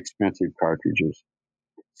don't have expensive cartridges.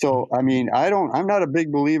 So, I mean, I'm not a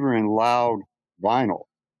big believer in loud vinyl.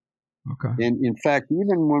 Okay. And in fact,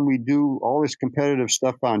 even when we do all this competitive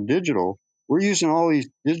stuff on digital, we're using all these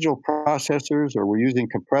digital processors, or we're using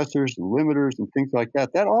compressors and limiters and things like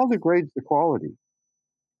that. That all degrades the quality.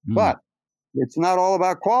 But it's not all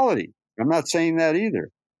about quality. I'm not saying that either.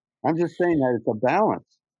 I'm just saying that it's a balance.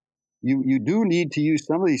 You do need to use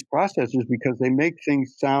some of these processors because they make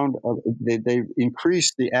things sound, they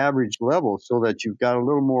increase the average level so that you've got a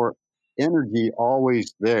little more energy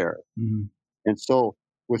always there. And so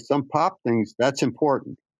with some pop things, that's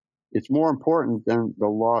important. It's more important than the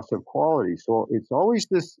loss of quality. So it's always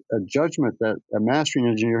this judgment that a mastering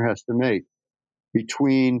engineer has to make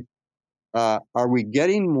between, are we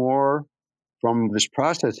getting more from this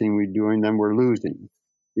processing we're doing than we're losing?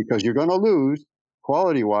 Because you're going to lose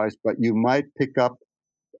quality-wise, but you might pick up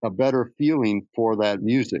a better feeling for that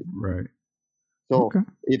music. Right. So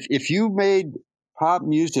if you made pop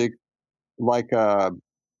music like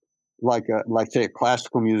say a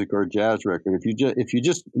classical music or a jazz record, if you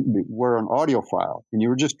just were an audiophile and you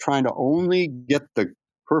were just trying to only get the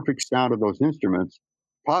perfect sound of those instruments,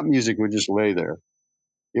 pop music would just lay there.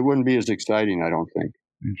 It wouldn't be as exciting, I don't think.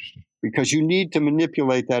 Interesting. Because you need to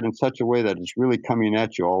manipulate that in such a way that it's really coming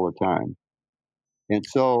at you all the time. And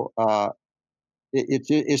so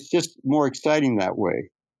it's just more exciting that way.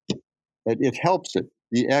 It helps it.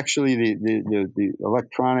 The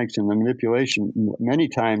electronics and the manipulation many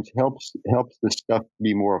times helps this stuff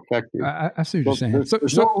be more effective. I see what you're saying.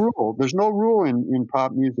 There's no rule in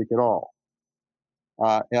pop music at all.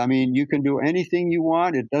 I mean, you can do anything you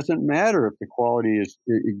want. It doesn't matter if the quality is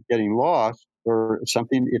getting lost or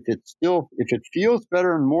something. If it feels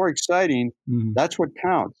better and more exciting, that's what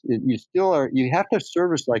counts. You have to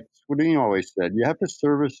service, like Swedin always said, you have to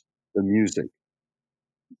service the music.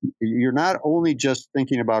 You're not only just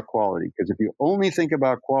thinking about quality, because if you only think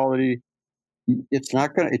about quality, it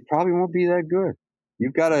probably won't be that good.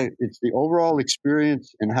 It's the overall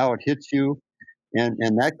experience and how it hits you. And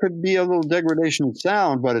that could be a little degradation in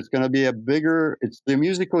sound, but it's going to be it's the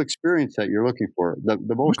musical experience that you're looking for,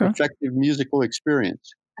 the most effective musical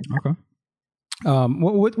experience. Okay.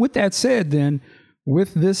 Well, with that said, then,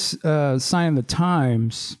 with this Sign of the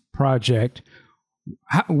Times project,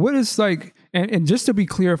 what is like, and just to be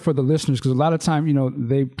clear for the listeners, because a lot of time,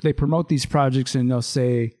 they promote these projects and they'll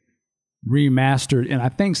say remastered, and I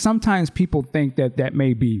think sometimes people think that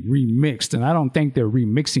may be remixed, and I don't think they're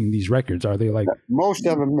remixing these records. Are they? Like most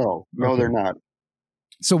of them? No, they're not.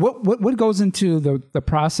 So what goes into the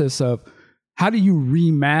process of how do you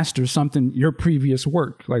remaster your previous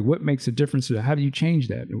work? Like what makes a difference? How do you change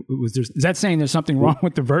that? Is that saying there's something wrong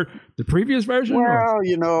with the previous version?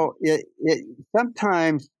 Well,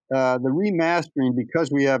 sometimes the remastering,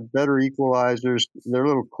 because we have better equalizers, they're a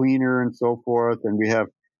little cleaner and so forth, and we have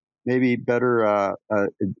maybe better,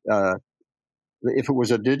 if it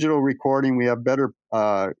was a digital recording, we have better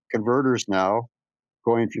converters now,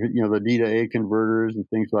 going through the D to A converters and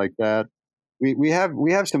things like that. We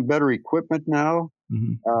have some better equipment now,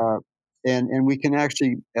 and we can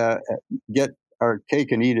actually get our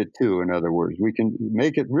cake and eat it too. In other words, we can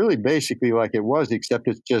make it really basically like it was, except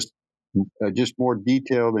it's just more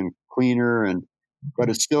detailed and cleaner,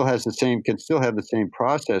 but it still can still have the same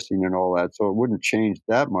processing and all that, so it wouldn't change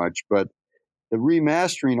that much. But the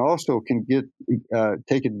remastering also can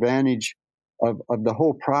take advantage of the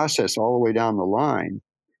whole process all the way down the line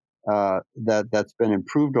that's been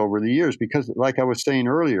improved over the years. Because, like I was saying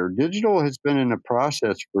earlier, digital has been in a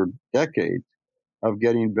process for decades of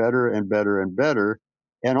getting better and better and better,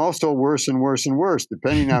 and also worse and worse and worse,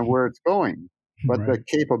 depending on where it's going. But Right. the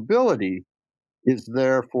capability is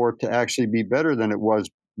there for it to actually be better than it was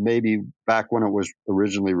maybe back when it was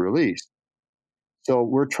originally released. So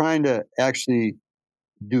we're trying to actually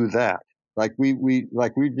do that. Like we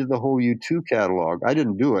did the whole U2 catalog. I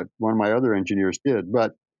didn't do it. One of my other engineers did,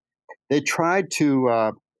 but they tried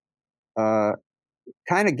to kind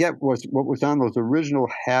of get what was on those original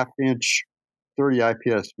half-inch 30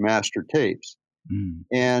 IPS master tapes.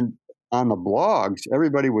 And on the blogs,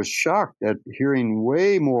 everybody was shocked at hearing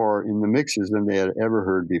way more in the mixes than they had ever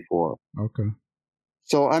heard before. Okay.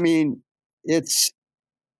 So, I mean,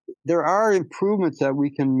 there are improvements that we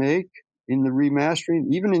can make in the remastering,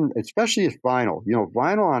 especially if vinyl.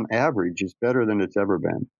 Vinyl on average is better than it's ever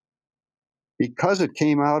been, because it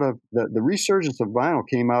came out of the resurgence of vinyl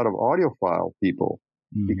came out of audiophile people,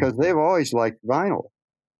 because they've always liked vinyl.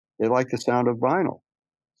 They like the sound of vinyl.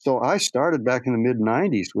 So I started back in the mid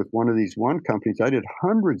 90s with one of these companies. I did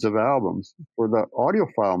hundreds of albums for the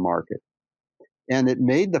audiophile market, and it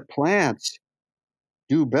made the plants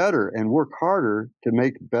do better and work harder to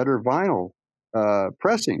make better vinyl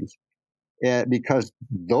pressings, because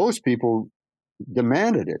those people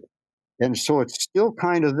demanded it. And so it's still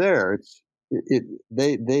kind of there.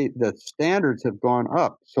 The standards have gone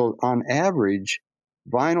up. So on average,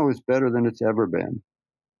 vinyl is better than it's ever been.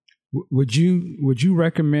 Would you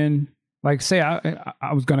recommend, like, say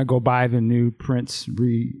I was going to go buy the new Prince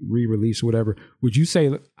re-release or whatever, would you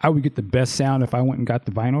say I would get the best sound if I went and got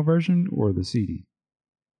the vinyl version or the CD?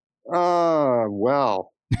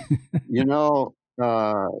 Well,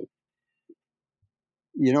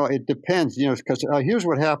 it depends, because here's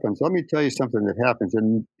what happens. Let me tell you something that happens,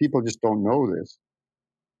 and people just don't know this.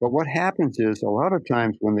 But what happens is, a lot of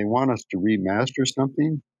times when they want us to remaster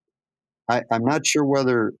something, I'm not sure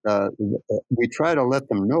whether we try to let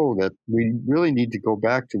them know that we really need to go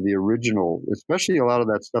back to the original, especially a lot of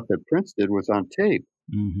that stuff that Prince did was on tape.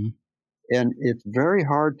 Mm-hmm. And it's very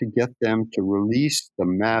hard to get them to release the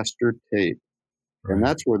master tape. Right. And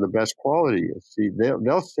that's where the best quality is. See,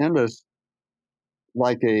 they'll send us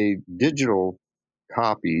like a digital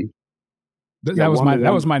copy. That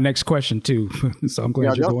was my next question too. So I'm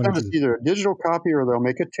glad you're going into this. They'll send us either a digital copy or they'll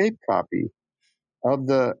make a tape copy of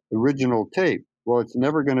the original tape. Well, it's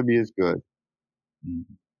never going to be as good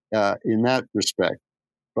in that respect.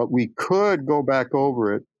 But we could go back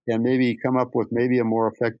over it and maybe come up with maybe a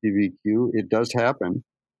more effective EQ. It does happen.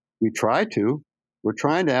 We try to. We're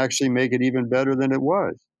trying to actually make it even better than it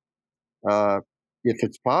was, if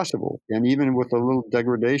it's possible. And even with a little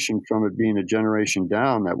degradation from it being a generation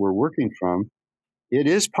down that we're working from, it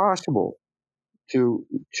is possible to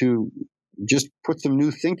just put some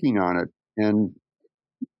new thinking on it, and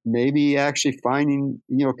maybe actually finding,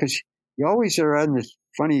 because you always are in this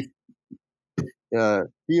funny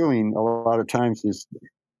feeling a lot of times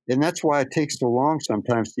and that's why it takes so long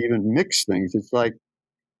sometimes to even mix things. It's like,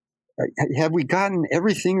 have we gotten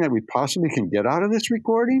everything that we possibly can get out of this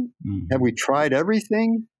recording? Mm-hmm. Have we tried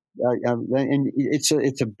everything? And it's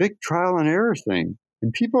a big trial and error thing.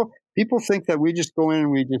 And people think that we just go in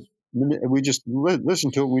and we just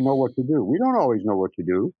listen to it. We know what to do. We don't always know what to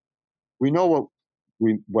do. We know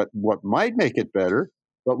what might make it better,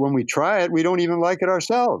 but when we try it, we don't even like it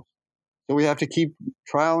ourselves. So we have to keep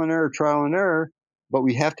trial and error, but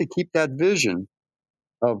we have to keep that vision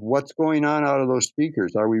of what's going on out of those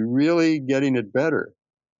speakers. Are we really getting it better?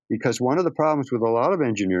 Because one of the problems with a lot of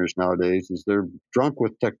engineers nowadays is they're drunk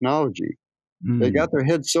with technology. They got their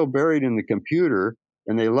heads so buried in the computer,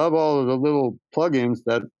 and they love all of the little plugins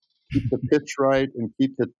that keep the pitch right and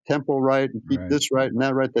keep the tempo right and keep this right and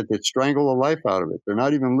that right, that they strangle the life out of it. They're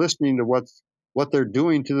not even listening to what they're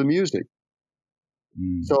doing to the music.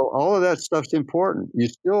 So all of that stuff's important. You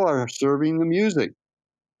still are serving the music.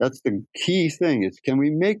 That's the key thing, is can we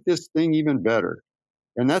make this thing even better?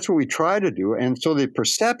 And that's what we try to do. And so the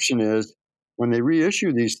perception is, when they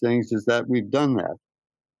reissue these things, is that we've done that.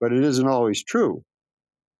 But it isn't always true.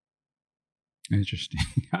 Interesting.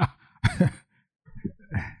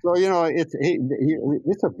 So,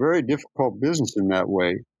 it's a very difficult business in that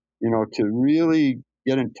way, to really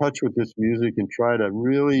get in touch with this music and try to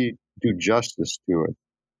really do justice to it.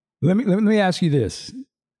 Let me ask you this.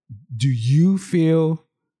 Do you feel,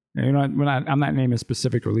 I'm not naming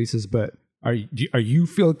specific releases, but are you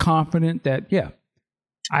feel confident that,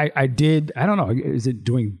 I did, I don't know,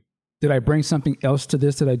 did I bring something else to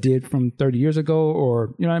this that I did from 30 years ago?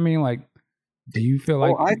 Or, you know what I mean? Like, do you feel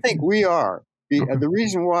like... I think we are. The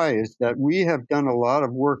reason why is that we have done a lot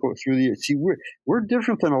of work through the. See, we're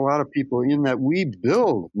different than a lot of people in that we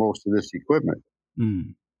build most of this equipment.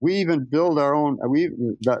 Mm. We even build our own.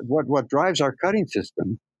 What drives our cutting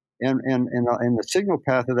system, and the signal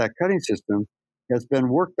path of that cutting system has been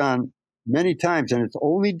worked on many times, and it's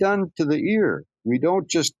only done to the ear. We don't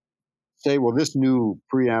just say, well, this new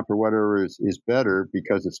preamp or whatever is better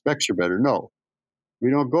because the specs are better. No,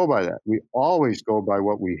 we don't go by that. We always go by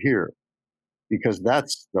what we hear, because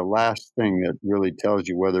that's the last thing that really tells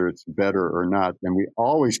you whether it's better or not. And we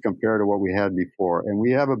always compare to what we had before. And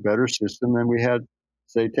we have a better system than we had,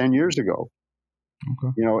 say, 10 years ago.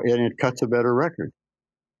 Okay. And it cuts a better record.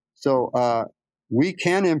 So we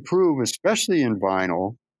can improve, especially in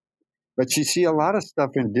vinyl. But you see a lot of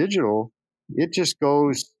stuff in digital, it just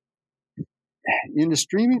goes into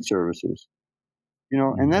streaming services,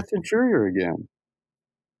 and that's inferior again.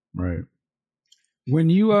 Right. When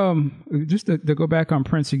you just to go back on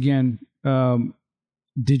Prince again,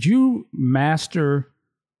 did you master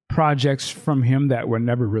projects from him that were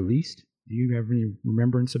never released? Do you have any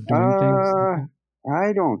remembrance of doing things?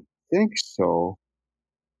 I don't think so.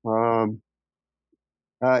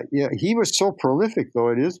 Yeah, he was so prolific, though.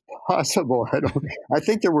 It is possible. I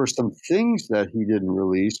think there were some things that he didn't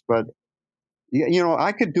release, but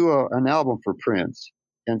I could do an album for Prince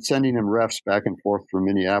and sending him refs back and forth from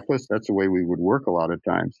Minneapolis. That's the way we would work a lot of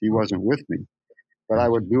times. He wasn't with me, but I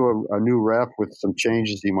would do a new ref with some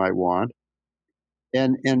changes he might want.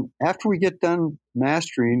 And after we get done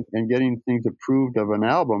mastering and getting things approved of an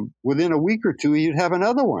album, within a week or two, he'd have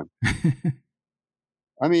another one.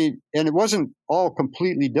 I mean, and it wasn't all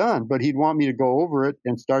completely done, but he'd want me to go over it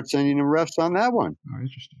and start sending him refs on that one. Oh,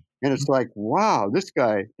 interesting. And it's like, wow, this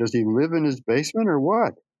guy, does he live in his basement or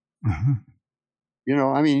what? Uh-huh.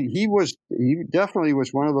 I mean, he definitely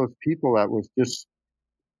was one of those people that was just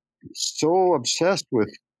so obsessed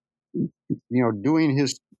with, doing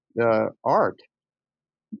his art.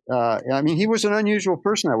 I mean, he was an unusual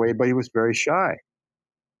person that way, but he was very shy.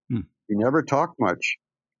 He never talked much.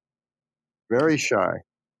 Very shy.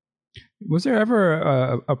 Was there ever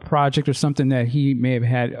a project or something that he may have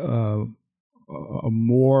had a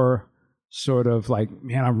more sort of like,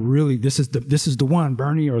 man, I'm really, this is the one,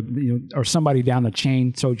 Bernie, or somebody down the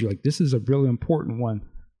chain told you like, this is a really important one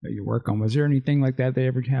that you work on? Was there anything like that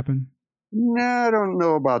ever happened? No, I don't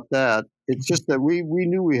know about that. It's just that we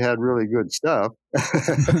knew we had really good stuff.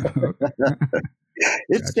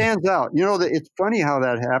 It stands out. It's funny how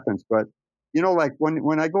that happens, but like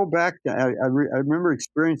when I go back, I remember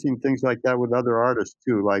experiencing things like that with other artists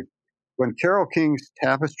too. Like when Carole King's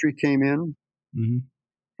Tapestry came in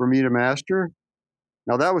for me to master.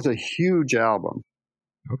 Now that was a huge album.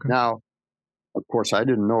 Okay. Now, of course, I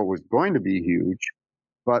didn't know it was going to be huge,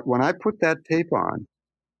 but when I put that tape on,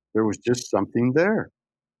 there was just something there.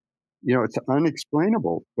 It's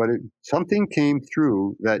unexplainable, but something came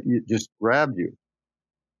through that just grabbed you.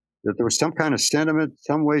 That there was some kind of sentiment,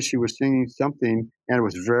 some way she was singing something, and it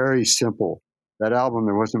was very simple. That album,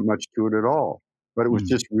 there wasn't much to it at all, but it was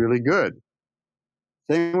just really good.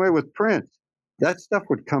 Same way with Prince. That stuff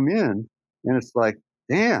would come in, and it's like,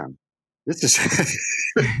 damn, this is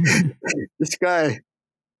this guy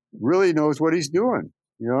really knows what he's doing.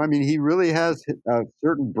 I mean, he really has a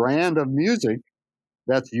certain brand of music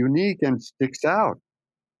that's unique and sticks out.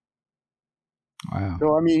 Wow.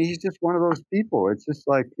 So, I mean, he's just one of those people. It's just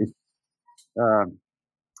like,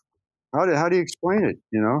 how do you explain it?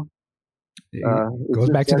 It goes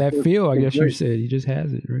back to that feel, I guess you said. He just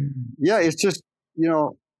has it, right? Yeah, it's just,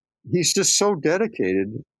 he's just so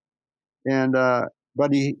dedicated. And,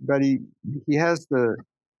 but he has the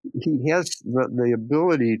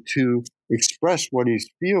ability to express what he's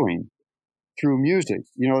feeling through music,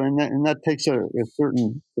 and that takes a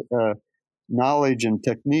certain knowledge and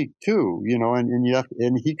technique too,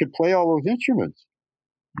 and he could play all those instruments.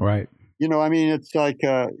 Right. I mean, it's like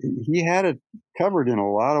he had it covered in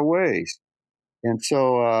a lot of ways. And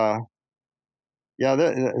so,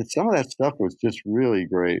 some of that stuff was just really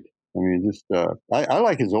great. I mean, just I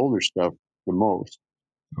like his older stuff the most.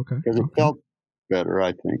 Okay. Because it felt better,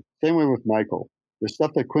 I think. Same way with Michael. The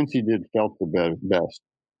stuff that Quincy did felt the best.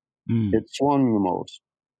 It swung the most.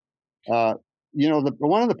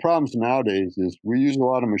 One of the problems nowadays is we use a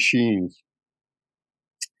lot of machines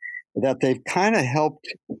that they've kind of helped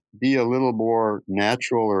be a little more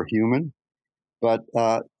natural or human. But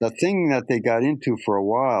the thing that they got into for a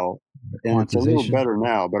while, and it's a little better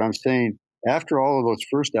now, but I'm saying after all of those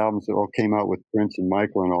first albums that all came out with Prince and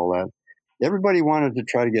Michael and all that, everybody wanted to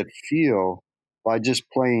try to get feel by just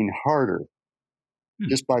playing harder,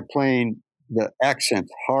 just by playing the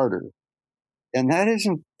accents harder. and that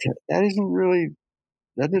isn't really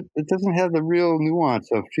it doesn't have the real nuance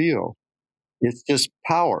of feel. It's just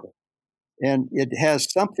power, and it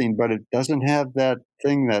has something, but it doesn't have that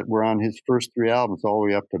thing that were on his first 3 albums all the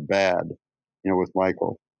way up to Bad, with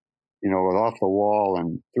Michael, with Off the Wall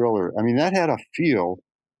and Thriller. I mean, that had a feel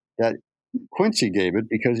that Quincy gave it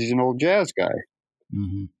because he's an old jazz guy.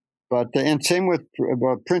 Mm-hmm. But and same with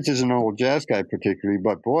Prince is an old jazz guy particularly.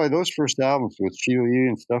 But boy, those first albums with Sheila E.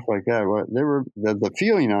 and stuff like that, they were the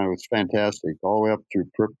feeling on it was fantastic, all the way up through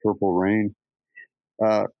Purple Rain.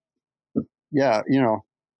 Yeah,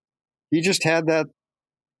 he just had that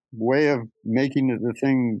way of making the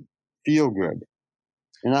thing feel good.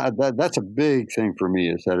 And that's a big thing for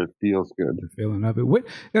me, is that it feels good. The feeling of it.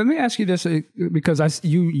 Let me ask you this, because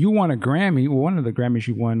you won a Grammy. One of the Grammys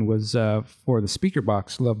you won was for the speaker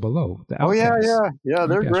box Love Below. The Outcasts. Yeah,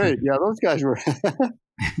 they're great. Yeah, those guys were.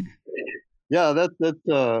 Yeah,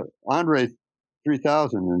 that's Andre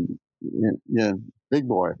 3000 and Big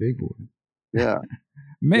Boy. Yeah,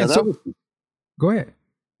 man. Yeah, go ahead.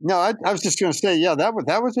 No, I was just going to say, yeah, that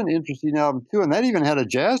was an interesting album too, and that even had a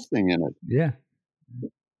jazz thing in it. Yeah.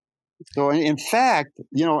 So, in fact,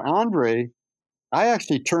 Andre, I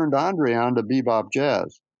actually turned Andre on to bebop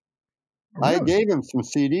jazz. Really? I gave him some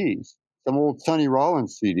CDs, some old Sonny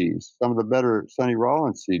Rollins CDs, some of the better Sonny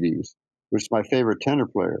Rollins CDs, which is my favorite tenor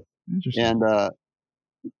player. Interesting. And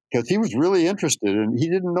because he was really interested, and he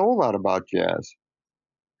didn't know a lot about jazz.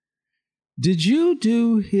 Did you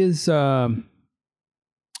do his?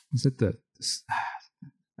 Was it the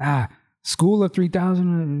School of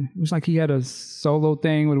 3000? It was like he had a solo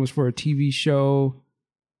thing, but it was for a TV show.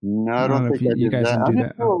 No, I don't think you guys didn't do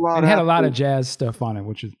that. It had a lot of jazz stuff on it,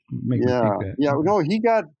 which is making me think that. Yeah, no, he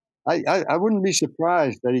got. I wouldn't be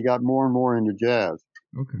surprised that he got more and more into jazz.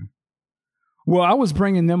 Okay. Well, I was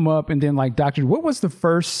bringing them up, and then like Dr. What was the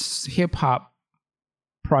first hip hop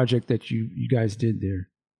project that you guys did there,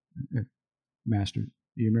 Master?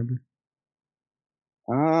 Do you remember?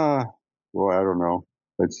 Well, I don't know.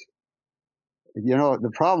 It's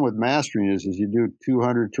the problem with mastering is you do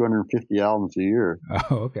 200, 250 albums a year.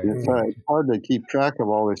 Oh, okay. It's hard to keep track of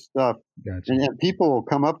all this stuff. Gotcha. And people will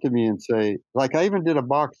come up to me and say, like, I even did a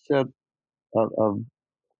box set of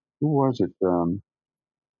who was it?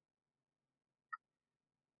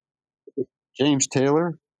 James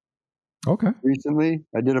Taylor. Okay. Recently,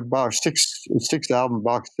 I did about six album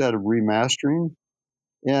box set of remastering,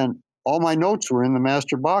 and all my notes were in the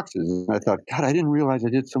master boxes. And I thought, God, I didn't realize I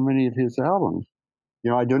did so many of his albums.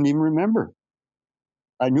 I didn't even remember.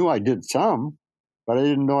 I knew I did some, but I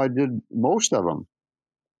didn't know I did most of them.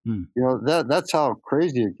 That's how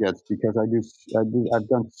crazy it gets, because I've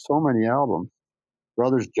done so many albums,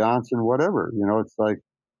 Brothers Johnson, whatever. It's like,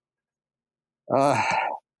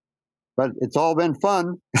 but it's all been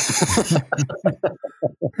fun.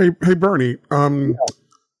 Hey, Bernie.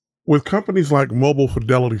 With companies like Mobile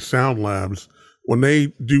Fidelity Sound Labs, when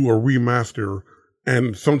they do a remaster,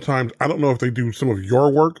 and sometimes, I don't know if they do some of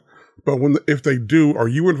your work, but if they do, are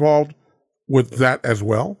you involved with that as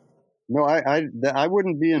well? No, I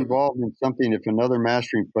wouldn't be involved in something if another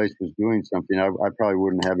mastering place was doing something. I probably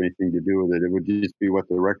wouldn't have anything to do with it. It would just be what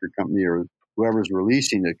the record company or whoever's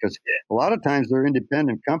releasing it, because a lot of times they're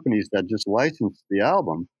independent companies that just license the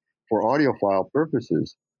album for audiophile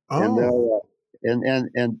purposes. Oh.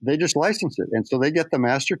 And they just license it, and so they get the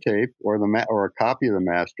master tape or or a copy of the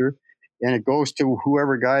master, and it goes to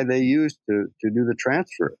whoever guy they use to do the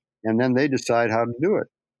transfer, and then they decide how to do it.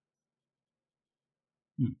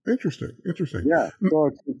 Interesting. Yeah, so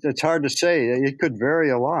it's hard to say. It could vary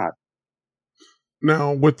a lot.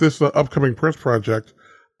 Now, with this upcoming Prince project,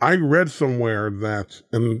 I read somewhere that,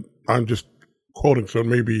 and I'm just quoting, so it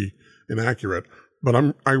may be inaccurate,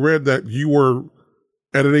 but I read that you were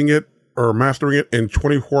editing it or mastering it in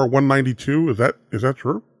 24/192. Is that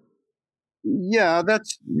true? Yeah,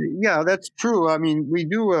 that's true. I mean, we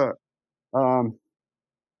do of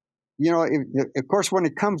course, when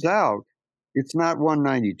it comes out, it's not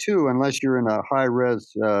 192 unless you're in a high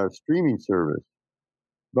res streaming service.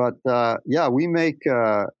 But we make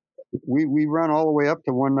we run all the way up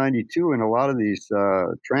to 192 in a lot of these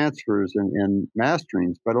transfers and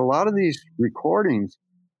masterings. But a lot of these recordings,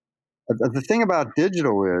 the thing about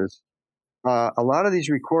digital is, a lot of these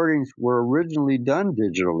recordings were originally done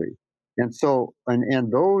digitally, and so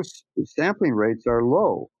and those sampling rates are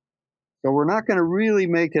low. So we're not going to really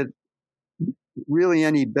make it really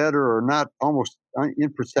any better, or not almost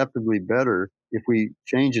imperceptibly better, if we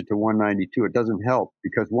change it to 192. It doesn't help,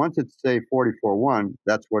 because once it's, say, 44.1,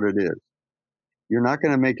 that's what it is. You're not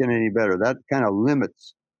going to make it any better. That kind of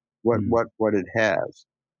limits what it has.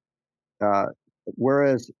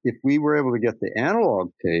 Whereas if we were able to get the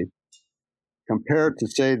analog tape, compared to,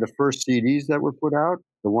 say, the first CDs that were put out,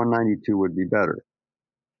 the 192 would be better,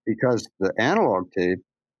 because the analog tape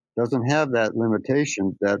doesn't have that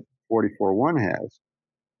limitation that 44.1 has.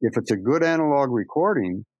 If it's a good analog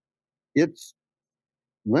recording, it's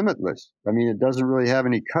limitless. I mean, it doesn't really have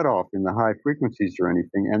any cutoff in the high frequencies or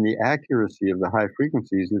anything, and the accuracy of the high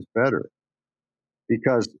frequencies is better,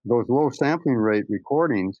 because those low sampling rate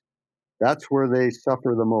recordings, that's where they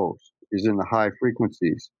suffer the most, is in the high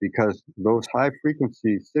frequencies, because those high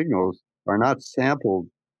frequency signals are not sampled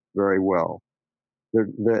very well.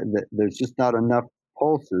 There's just not enough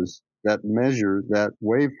pulses that measure that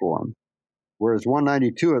waveform. Whereas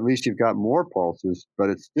 192, at least you've got more pulses,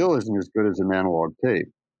 but it still isn't as good as an analog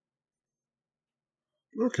tape.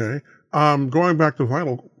 Okay. Going back to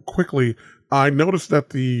vinyl quickly, I noticed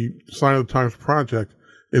that the Sign of the Times project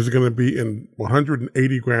is going to be in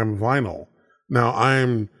 180 gram vinyl. Now,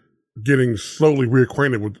 I'm getting slowly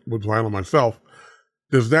reacquainted with vinyl myself.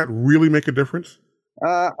 Does that really make a difference?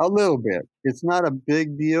 A little bit. It's not a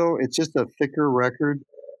big deal. It's just a thicker record.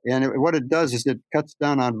 And what it does is it cuts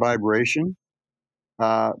down on vibration,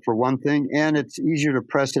 for one thing, and it's easier to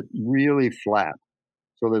press it really flat.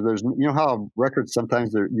 So that there's, you know how records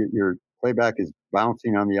sometimes your playback is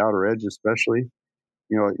bouncing on the outer edge, especially.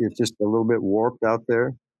 You know, it's just a little bit warped out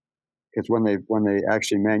there, because when they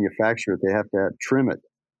actually manufacture it, they have to trim it,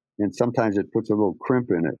 and sometimes it puts a little crimp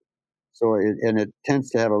in it. So it tends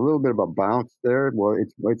to have a little bit of a bounce there. Well,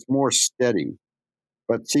 it's more steady.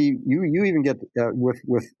 But see, you even get with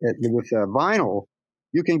vinyl,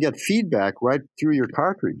 you can get feedback right through your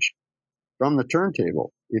cartridge from the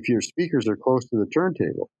turntable if your speakers are close to the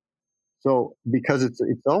turntable. So because it's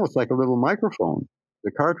almost like a little microphone,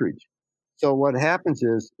 the cartridge. So what happens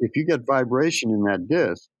is, if you get vibration in that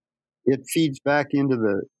disc, it feeds back into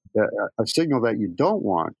a signal that you don't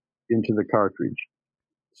want into the cartridge.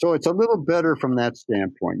 So it's a little better from that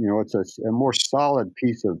standpoint. You know, it's a more solid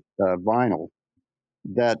piece of vinyl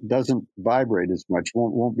that doesn't vibrate as much,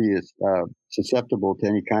 won't be as susceptible to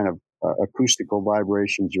any kind of acoustical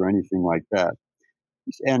vibrations or anything like that.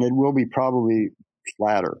 And it will be probably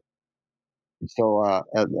flatter. So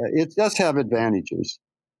it does have advantages.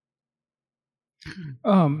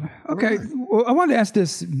 Okay. Well, I wanted to ask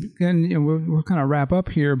this, and we'll kind of wrap up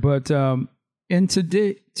here, but in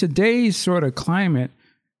today's sort of climate,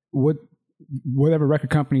 whatever record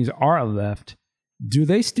companies are left, do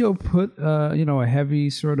they still put a heavy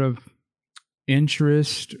sort of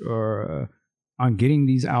interest or on getting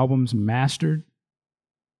these albums mastered?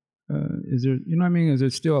 Is there, you know what I mean? Is there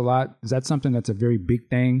still a lot? Is that something that's a very big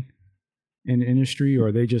thing in the industry, or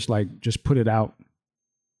are they just put it out?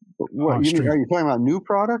 What, are you talking about new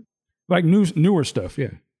product? Like newer stuff,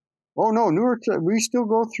 yeah. Oh no, we still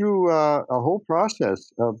go through a whole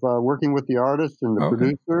process of working with the artist and the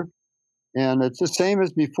producer, and it's the same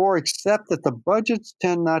as before, except that the budgets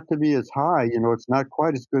tend not to be as high. You know, it's not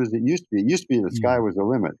quite as good as it used to be. It used to be the sky was the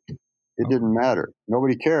limit. It didn't matter.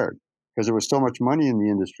 Nobody cared, because there was so much money in the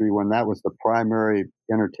industry when that was the primary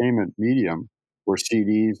entertainment medium, were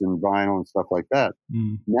CDs and vinyl and stuff like that.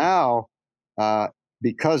 Now,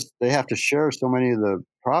 because they have to share so many of the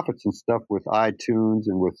profits and stuff with iTunes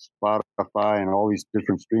and with Spotify and all these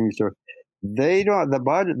different streaming services, they don't, the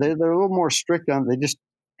budget, they're a little more strict on, they just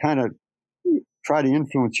kind of try to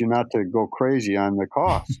influence you not to go crazy on the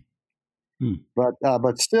cost.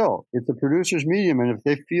 But still, it's a producer's medium, and if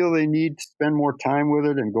they feel they need to spend more time with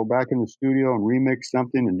it and go back in the studio and remix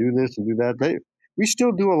something and do this and do that, we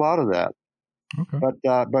still do a lot of that. Okay.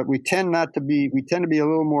 But we tend to be a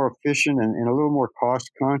little more efficient and a little more cost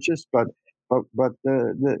conscious. But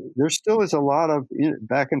there still is a lot of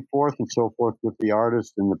back and forth and so forth with the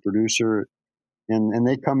artist and the producer, and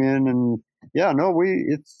they come in and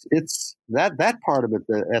it's that part of it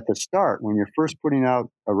at the start, when you're first putting out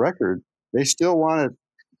a record, they still want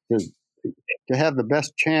it to have the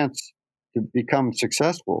best chance to become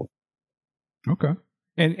successful. Okay.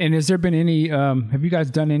 And has there been any? Have you guys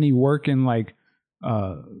done any work in like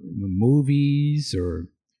movies or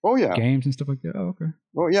games and stuff like that? Oh, okay.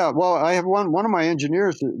 Oh yeah. Well, I have one of my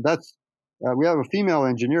engineers. That's we have a female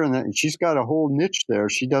engineer, and she's got a whole niche there.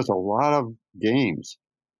 She does a lot of games,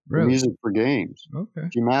 music for games. Okay.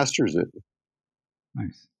 She masters it.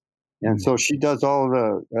 Nice. And so she does all of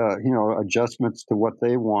the adjustments to what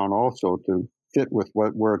they want, also to fit with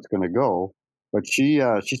where it's going to go. But she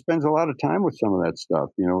spends a lot of time with some of that stuff,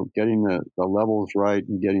 getting the levels right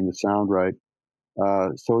and getting the sound right.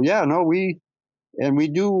 We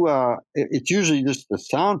do. It's usually just the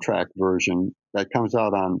soundtrack version that comes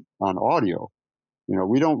out on audio.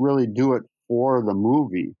 We don't really do it for the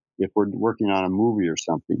movie. if we're working on a movie or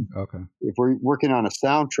something. Okay. If we're working on a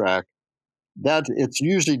soundtrack, that it's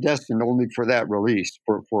usually destined only for that release,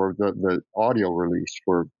 for the audio release,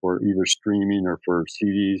 for either streaming or for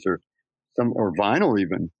CDs or vinyl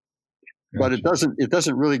even. But it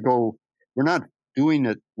doesn't really go. We're not doing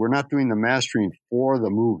the mastering for the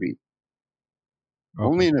movie. Okay.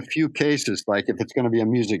 Only in a few cases, like if it's going to be a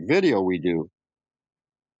music video, we do.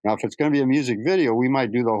 Now, if it's going to be a music video, we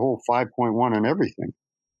might do the whole 5.1 and everything.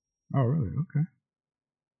 Oh, really? Okay.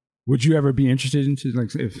 Would you ever be interested in,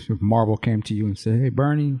 like, if Marvel came to you and said, "Hey,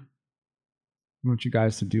 Bernie, I want you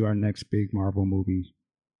guys to do our next big Marvel movie"?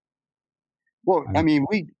 Well, I mean,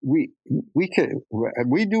 we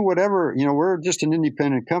do whatever, we're just an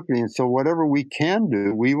independent company. And so whatever we can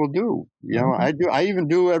do, we will do. I even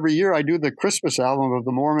do every year, I do the Christmas album of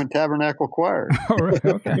the Mormon Tabernacle Choir. Oh, right.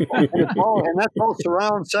 Okay. and that's all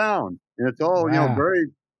surround sound. And it's all, very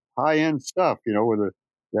high end stuff, with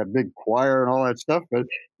that big choir and all that stuff. But,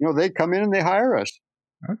 they come in and they hire us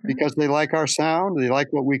because they like our sound. They like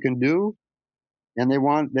what we can do. And they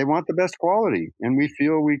want the best quality, and we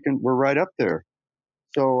feel we're right up there.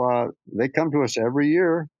 So they come to us every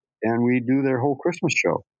year, and we do their whole Christmas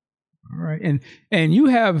show. All right, and you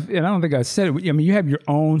have, and I don't think I said it. I mean, you have your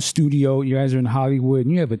own studio. You guys are in Hollywood,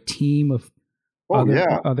 and you have a team of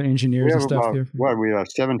other engineers and stuff here. We have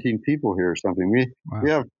 17 people here or something. We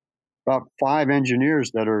have about 5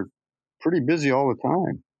 engineers that are pretty busy all the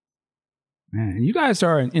time. Man, you guys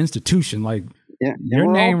are an institution, like. Yeah,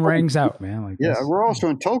 your name rings out, man. Like we're also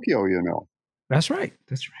in Tokyo, That's right.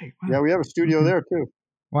 Wow. Yeah, we have a studio there too.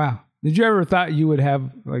 Wow. Did you ever thought you would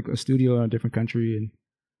have like a studio in a different country?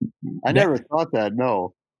 I never thought that.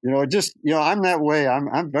 No, just I'm that way. I'm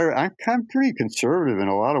pretty conservative in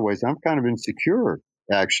a lot of ways. I'm kind of insecure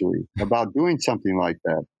actually about doing something like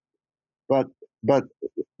that. But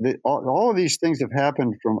all of these things have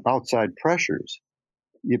happened from outside pressures.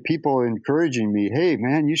 People encouraging me, "Hey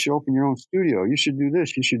man, you should open your own studio. You should do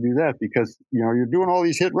this. You should do that because you're doing all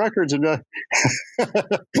these hit records." And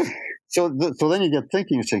so then you get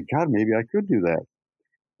thinking and saying, "God, maybe I could do that."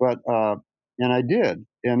 But and I did,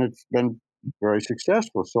 and it's been very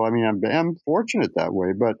successful. So I mean, I'm fortunate that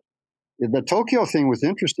way. But the Tokyo thing was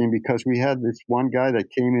interesting because we had this one guy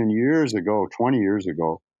that came in years ago, 20 years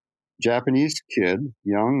ago, Japanese kid,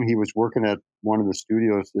 young. He was working at one of the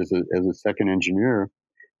studios as a second engineer.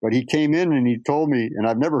 But he came in and he told me, and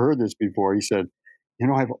I've never heard this before, he said,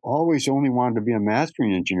 "I've always only wanted to be a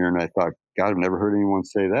mastering engineer." And I thought, God, I've never heard anyone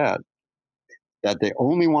say that they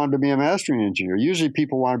only wanted to be a mastering engineer. Usually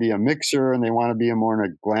people want to be a mixer and they want to be more in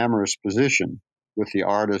a glamorous position with the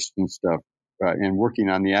artist and stuff and working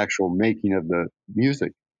on the actual making of the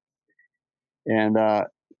music.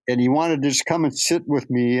 And he wanted to just come and sit with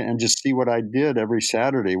me and just see what I did every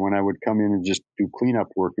Saturday when I would come in and just do cleanup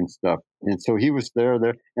work and stuff. And so he was there.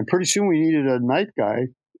 And pretty soon we needed a night guy,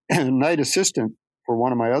 a night assistant for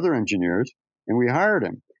one of my other engineers. And we hired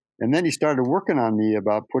him. And then he started working on me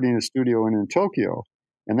about putting a studio in Tokyo.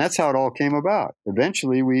 And that's how it all came about.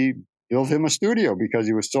 Eventually we built him a studio because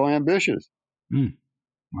he was so ambitious.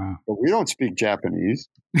 Wow. But we don't speak Japanese.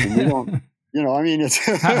 And we don't,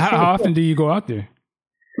 it's. How often do you go out there?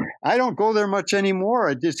 I don't go there much anymore.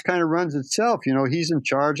 It just kind of runs itself. He's in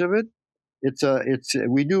charge of it.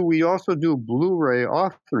 We also do Blu-ray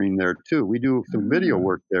authoring there too. We do some video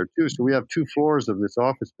work there too. So we have 2 floors of this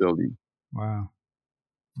office building. Wow.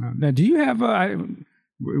 Now, do you have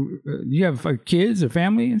kids or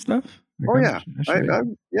family and stuff? Like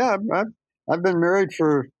I've been married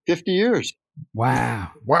for 50 years.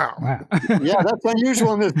 Wow. Yeah, that's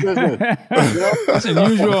unusual in this business. That's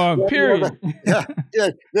unusual, period.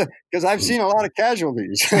 Yeah, because I've seen a lot of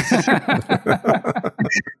casualties.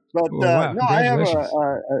 But no, I have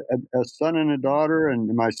a son and a daughter,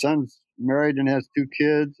 and my son's married and has 2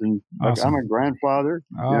 kids, and I'm a grandfather.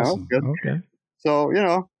 Awesome. Okay. So you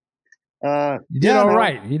did all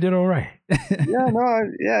right. You did all right.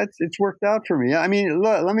 It's worked out for me. I mean,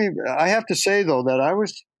 I have to say though that I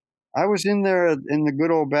was in there in the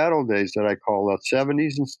good old battle days that I call the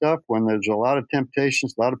 70s and stuff, when there's a lot of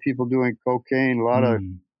temptations, a lot of people doing cocaine, a lot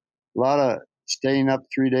of staying up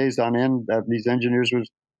 3 days on end that these engineers was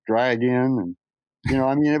dragged in.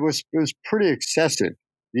 And, it was pretty excessive.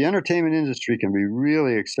 The entertainment industry can be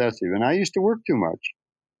really excessive. And I used to work too much.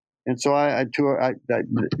 And so it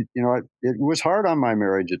was hard on my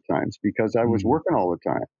marriage at times because I was working all the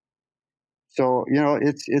time. So,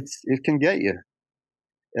 it can get you.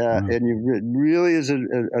 And it really is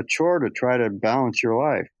a chore to try to balance your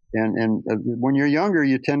life. And when you're younger,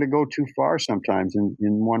 you tend to go too far sometimes in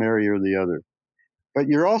one area or the other. But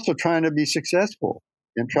you're also trying to be successful.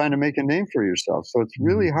 and trying to make a name for yourself. So it's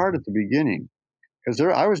really hard at the beginning, because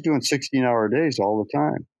I was doing 16-hour days all the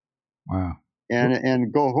time. Wow.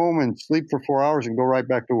 And go home and sleep for 4 hours and go right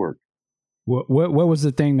back to work. What was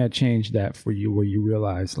the thing that changed that for you, where you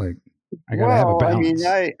realized, like, I gotta have a balance?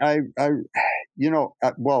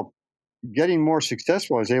 Well, getting more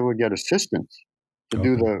successful, I was able to get assistants to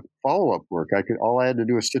do the follow-up work. All I had to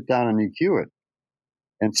do was sit down and EQ it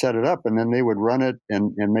and set it up, and then they would run it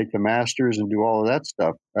and make the masters and do all of that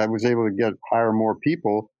stuff. I was able to hire more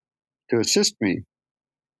people to assist me.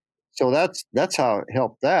 So that's how it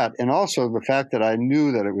helped that. And also the fact that I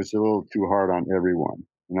knew that it was a little too hard on everyone.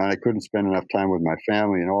 And I couldn't spend enough time with my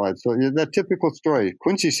family and all that. So that typical story.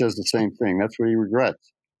 Quincy says the same thing. That's what he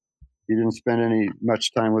regrets. He didn't spend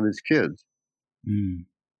much time with his kids. Mm.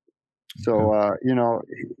 So,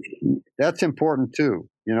 that's important too.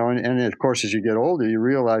 And of course, as you get older, you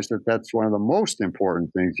realize that that's one of the most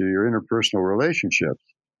important things, your interpersonal relationships.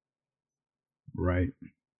 Right.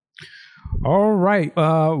 All right.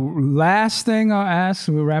 Last thing I'll ask,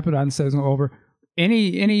 we'll wrap it on and say it's over.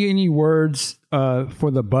 Any words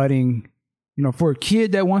for the budding, for a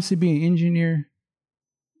kid that wants to be an engineer,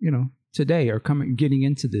 today, or getting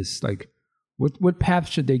into this, like, what path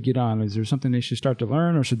should they get on? Is there something they should start to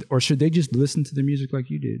learn, or should they just listen to the music like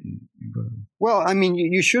you did? Well, I mean,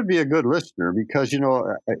 you should be a good listener, because, you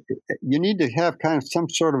need to have kind of some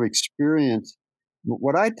sort of experience.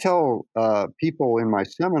 What I tell people in my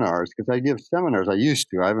seminars, because I give seminars, I used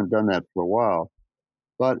to, I haven't done that for a while,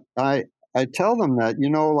 but I tell them that,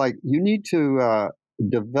 you need to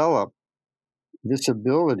develop this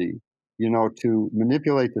ability, to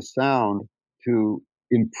manipulate the sound to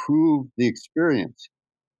improve the experience.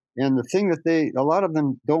 And the thing that a lot of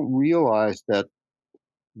them don't realize that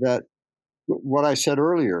what I said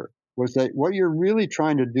earlier was that what you're really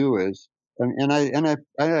trying to do is, and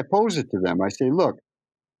I pose it to them. I say, look,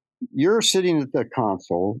 you're sitting at the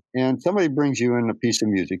console and somebody brings you in a piece of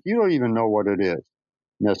music. You don't even know what it is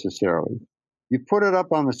necessarily. You put it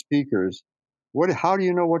up on the speakers. How do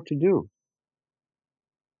you know what to do?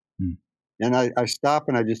 And I stop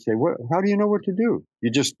and I just say, how do you know what to do? You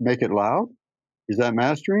just make it loud? Is that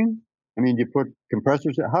mastering? I mean, you put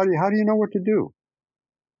compressors. How do you know what to do?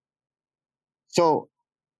 So,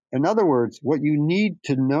 in other words, what you need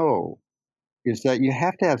to know is that you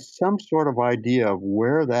have to have some sort of idea of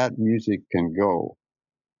where that music can go.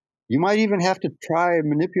 You might even have to try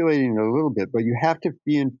manipulating it a little bit, but you have to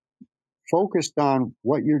be focused on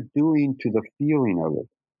what you're doing to the feeling of it.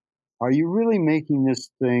 Are you really making this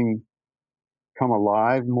thing come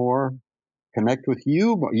alive more, connect with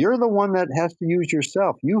you? But you're the one that has to use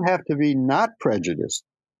yourself. You have to be not prejudiced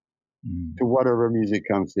to whatever music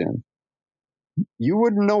comes in. You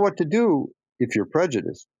wouldn't know what to do if you're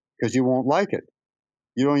prejudiced, because you won't like it.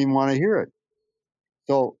 You don't even want to hear it.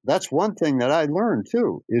 So that's one thing that I learned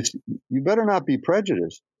too, is you better not be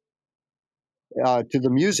prejudiced to the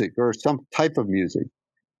music or some type of music.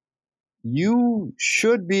 You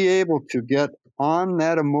should be able to get on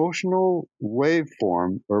that emotional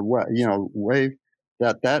waveform, or wave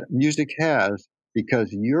that music has, because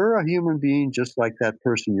you're a human being just like that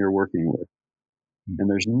person you're working with. And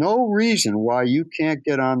there's no reason why you can't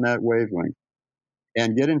get on that wavelength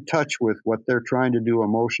and get in touch with what they're trying to do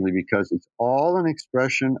emotionally, because it's all an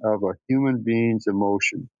expression of a human being's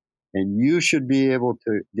emotion. And you should be able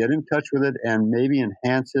to get in touch with it and maybe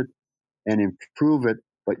enhance it and improve it,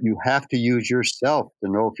 but you have to use yourself to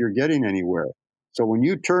know if you're getting anywhere. So when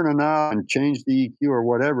you turn a knob and change the EQ or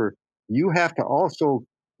whatever, you have to also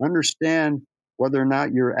understand whether or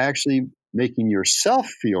not you're actually making yourself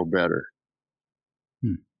feel better.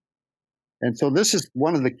 And so this is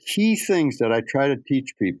one of the key things that I try to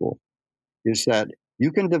teach people, is that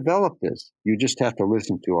you can develop this. You just have to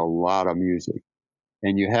listen to a lot of music,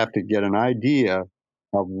 and you have to get an idea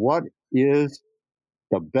of what is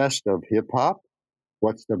the best of hip hop,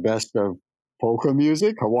 what's the best of polka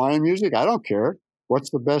music, Hawaiian music, I don't care. What's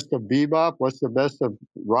the best of bebop? What's the best of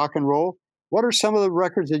rock and roll? What are some of the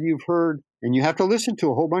records that you've heard? And you have to listen to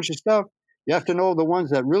a whole bunch of stuff. You have to know the ones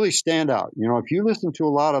that really stand out. If you listen to a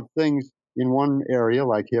lot of things in one area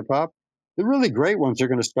like hip hop, the really great ones are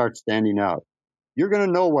going to start standing out. You're going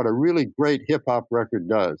to know what a really great hip hop record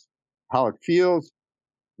does, how it feels,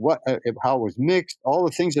 how it was mixed, all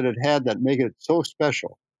the things that it had that make it so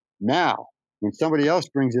special. Now, when somebody else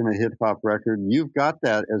brings in a hip hop record, you've got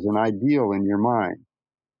that as an ideal in your mind,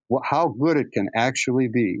 how good it can actually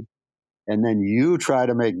be. And then you try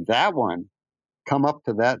to make that one come up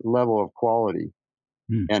to that level of quality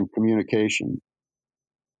and communication.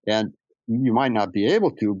 And you might not be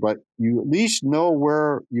able to, but you at least know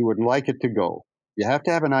where you would like it to go. You have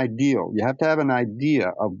to have an ideal. You have to have an idea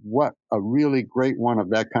of what a really great one of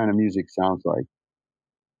that kind of music sounds like.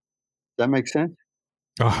 Does that make sense?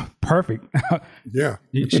 Oh, perfect. Yeah.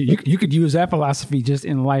 You could use that philosophy just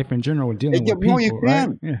in life in general, dealing with people. No, you can.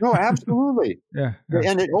 Right? Yeah. No, absolutely. Yeah.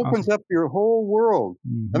 And it opens up your whole world.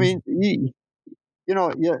 Mm-hmm. I mean,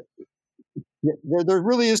 there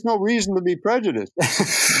really is no reason to be prejudiced.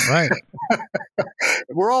 Right.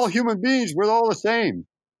 We're all human beings. We're all the same.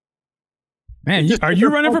 Man, are you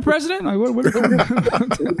running for president? Like, what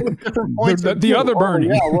the other Bernie?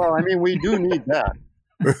 Yeah, well, I mean, we do need that.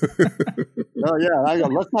 Oh yeah,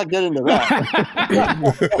 let's not get into that.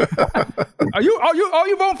 Are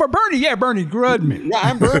you voting for Bernie? Yeah, Bernie Grudman. Yeah,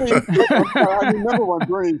 I'm Bernie. I remember when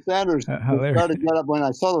Bernie Sanders started to get up. When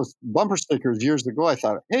I saw those bumper stickers years ago, I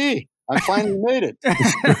thought, "Hey, I finally made it."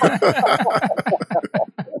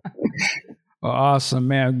 Awesome,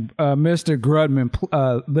 man. Mr. Grudman,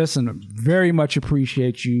 listen, very much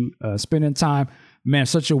appreciate you spending time. Man,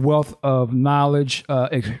 such a wealth of knowledge,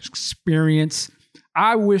 experience.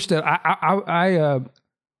 I wish that I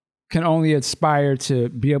can only aspire to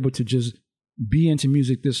be able to just be into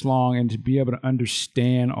music this long and to be able to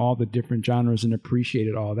understand all the different genres and appreciate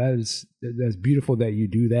it all. That's beautiful that you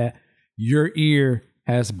do that. Your ear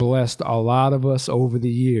has blessed a lot of us over the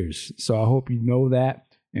years. So I hope you know that.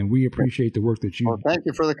 And we appreciate the work that you. Well, thank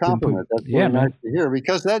you for the compliment. That's really nice to hear,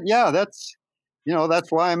 because that's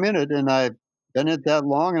why I'm in it, and I've been in it that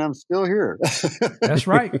long, and I'm still here. That's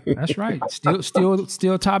right. That's right.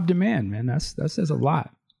 Still top demand, man. That says a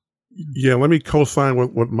lot. Yeah, let me co-sign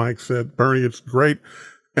what Mike said, Bernie. It's great,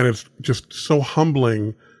 and it's just so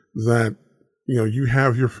humbling that you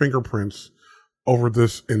have your fingerprints over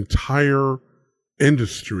this entire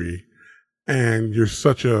industry, and you're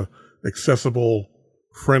such a accessible,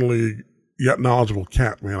 friendly, yet knowledgeable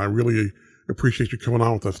cat, man. I really appreciate you coming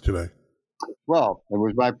on with us today. Well, it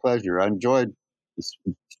was my pleasure. I enjoyed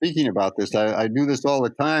speaking about this. I do this all the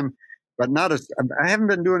time, but I haven't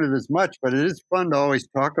been doing it as much, but it is fun to always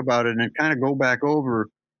talk about it and kind of go back over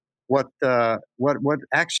what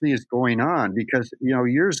actually is going on. Because,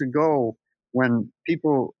 years ago when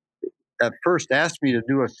people at first asked me to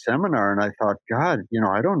do a seminar, and I thought, God,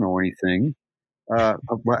 I don't know anything. I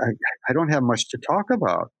don't have much to talk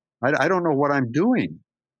about. I don't know what I'm doing.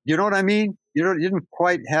 You know what I mean? You didn't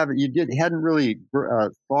quite have it. Hadn't really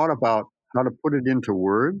thought about how to put it into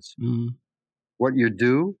words, what you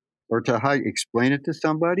do, or to how you explain it to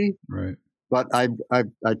somebody. Right. But I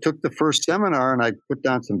took the first seminar and I put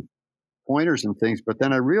down some pointers and things. But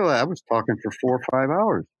then I realized I was talking for 4 or 5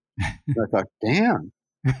 hours. And I thought, damn,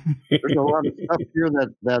 there's a lot of stuff here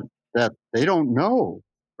that they don't know,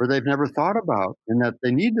 or they've never thought about, and that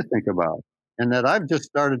they need to think about, and that I've just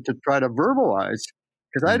started to try to verbalize.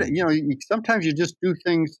 Because sometimes you just do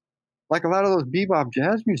things like a lot of those bebop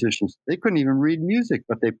jazz musicians. They couldn't even read music,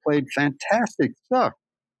 but they played fantastic stuff.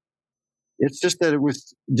 It's just that it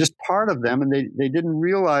was just part of them, and they didn't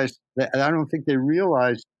realize that. I don't think they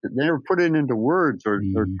realized that they never put it into words or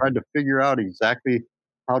tried to figure out exactly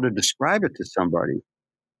how to describe it to somebody.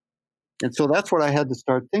 And so that's what I had to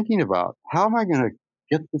start thinking about. How am I going to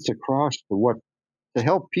get this across to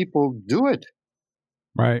help people do it?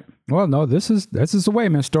 Right. Well, no, this is the way,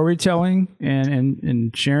 man. Storytelling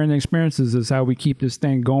and sharing the experiences is how we keep this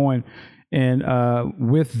thing going. And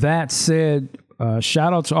with that said,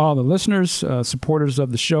 shout out to all the listeners, supporters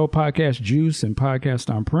of the show, Podcast Juice and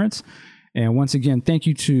Podcast on Prince. And once again, thank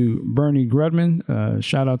you to Bernie Grudman.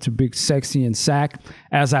 Shout out to Big Sexy and Sack.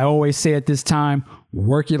 As I always say at this time,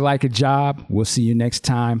 work it like a job. We'll see you next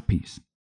time. Peace.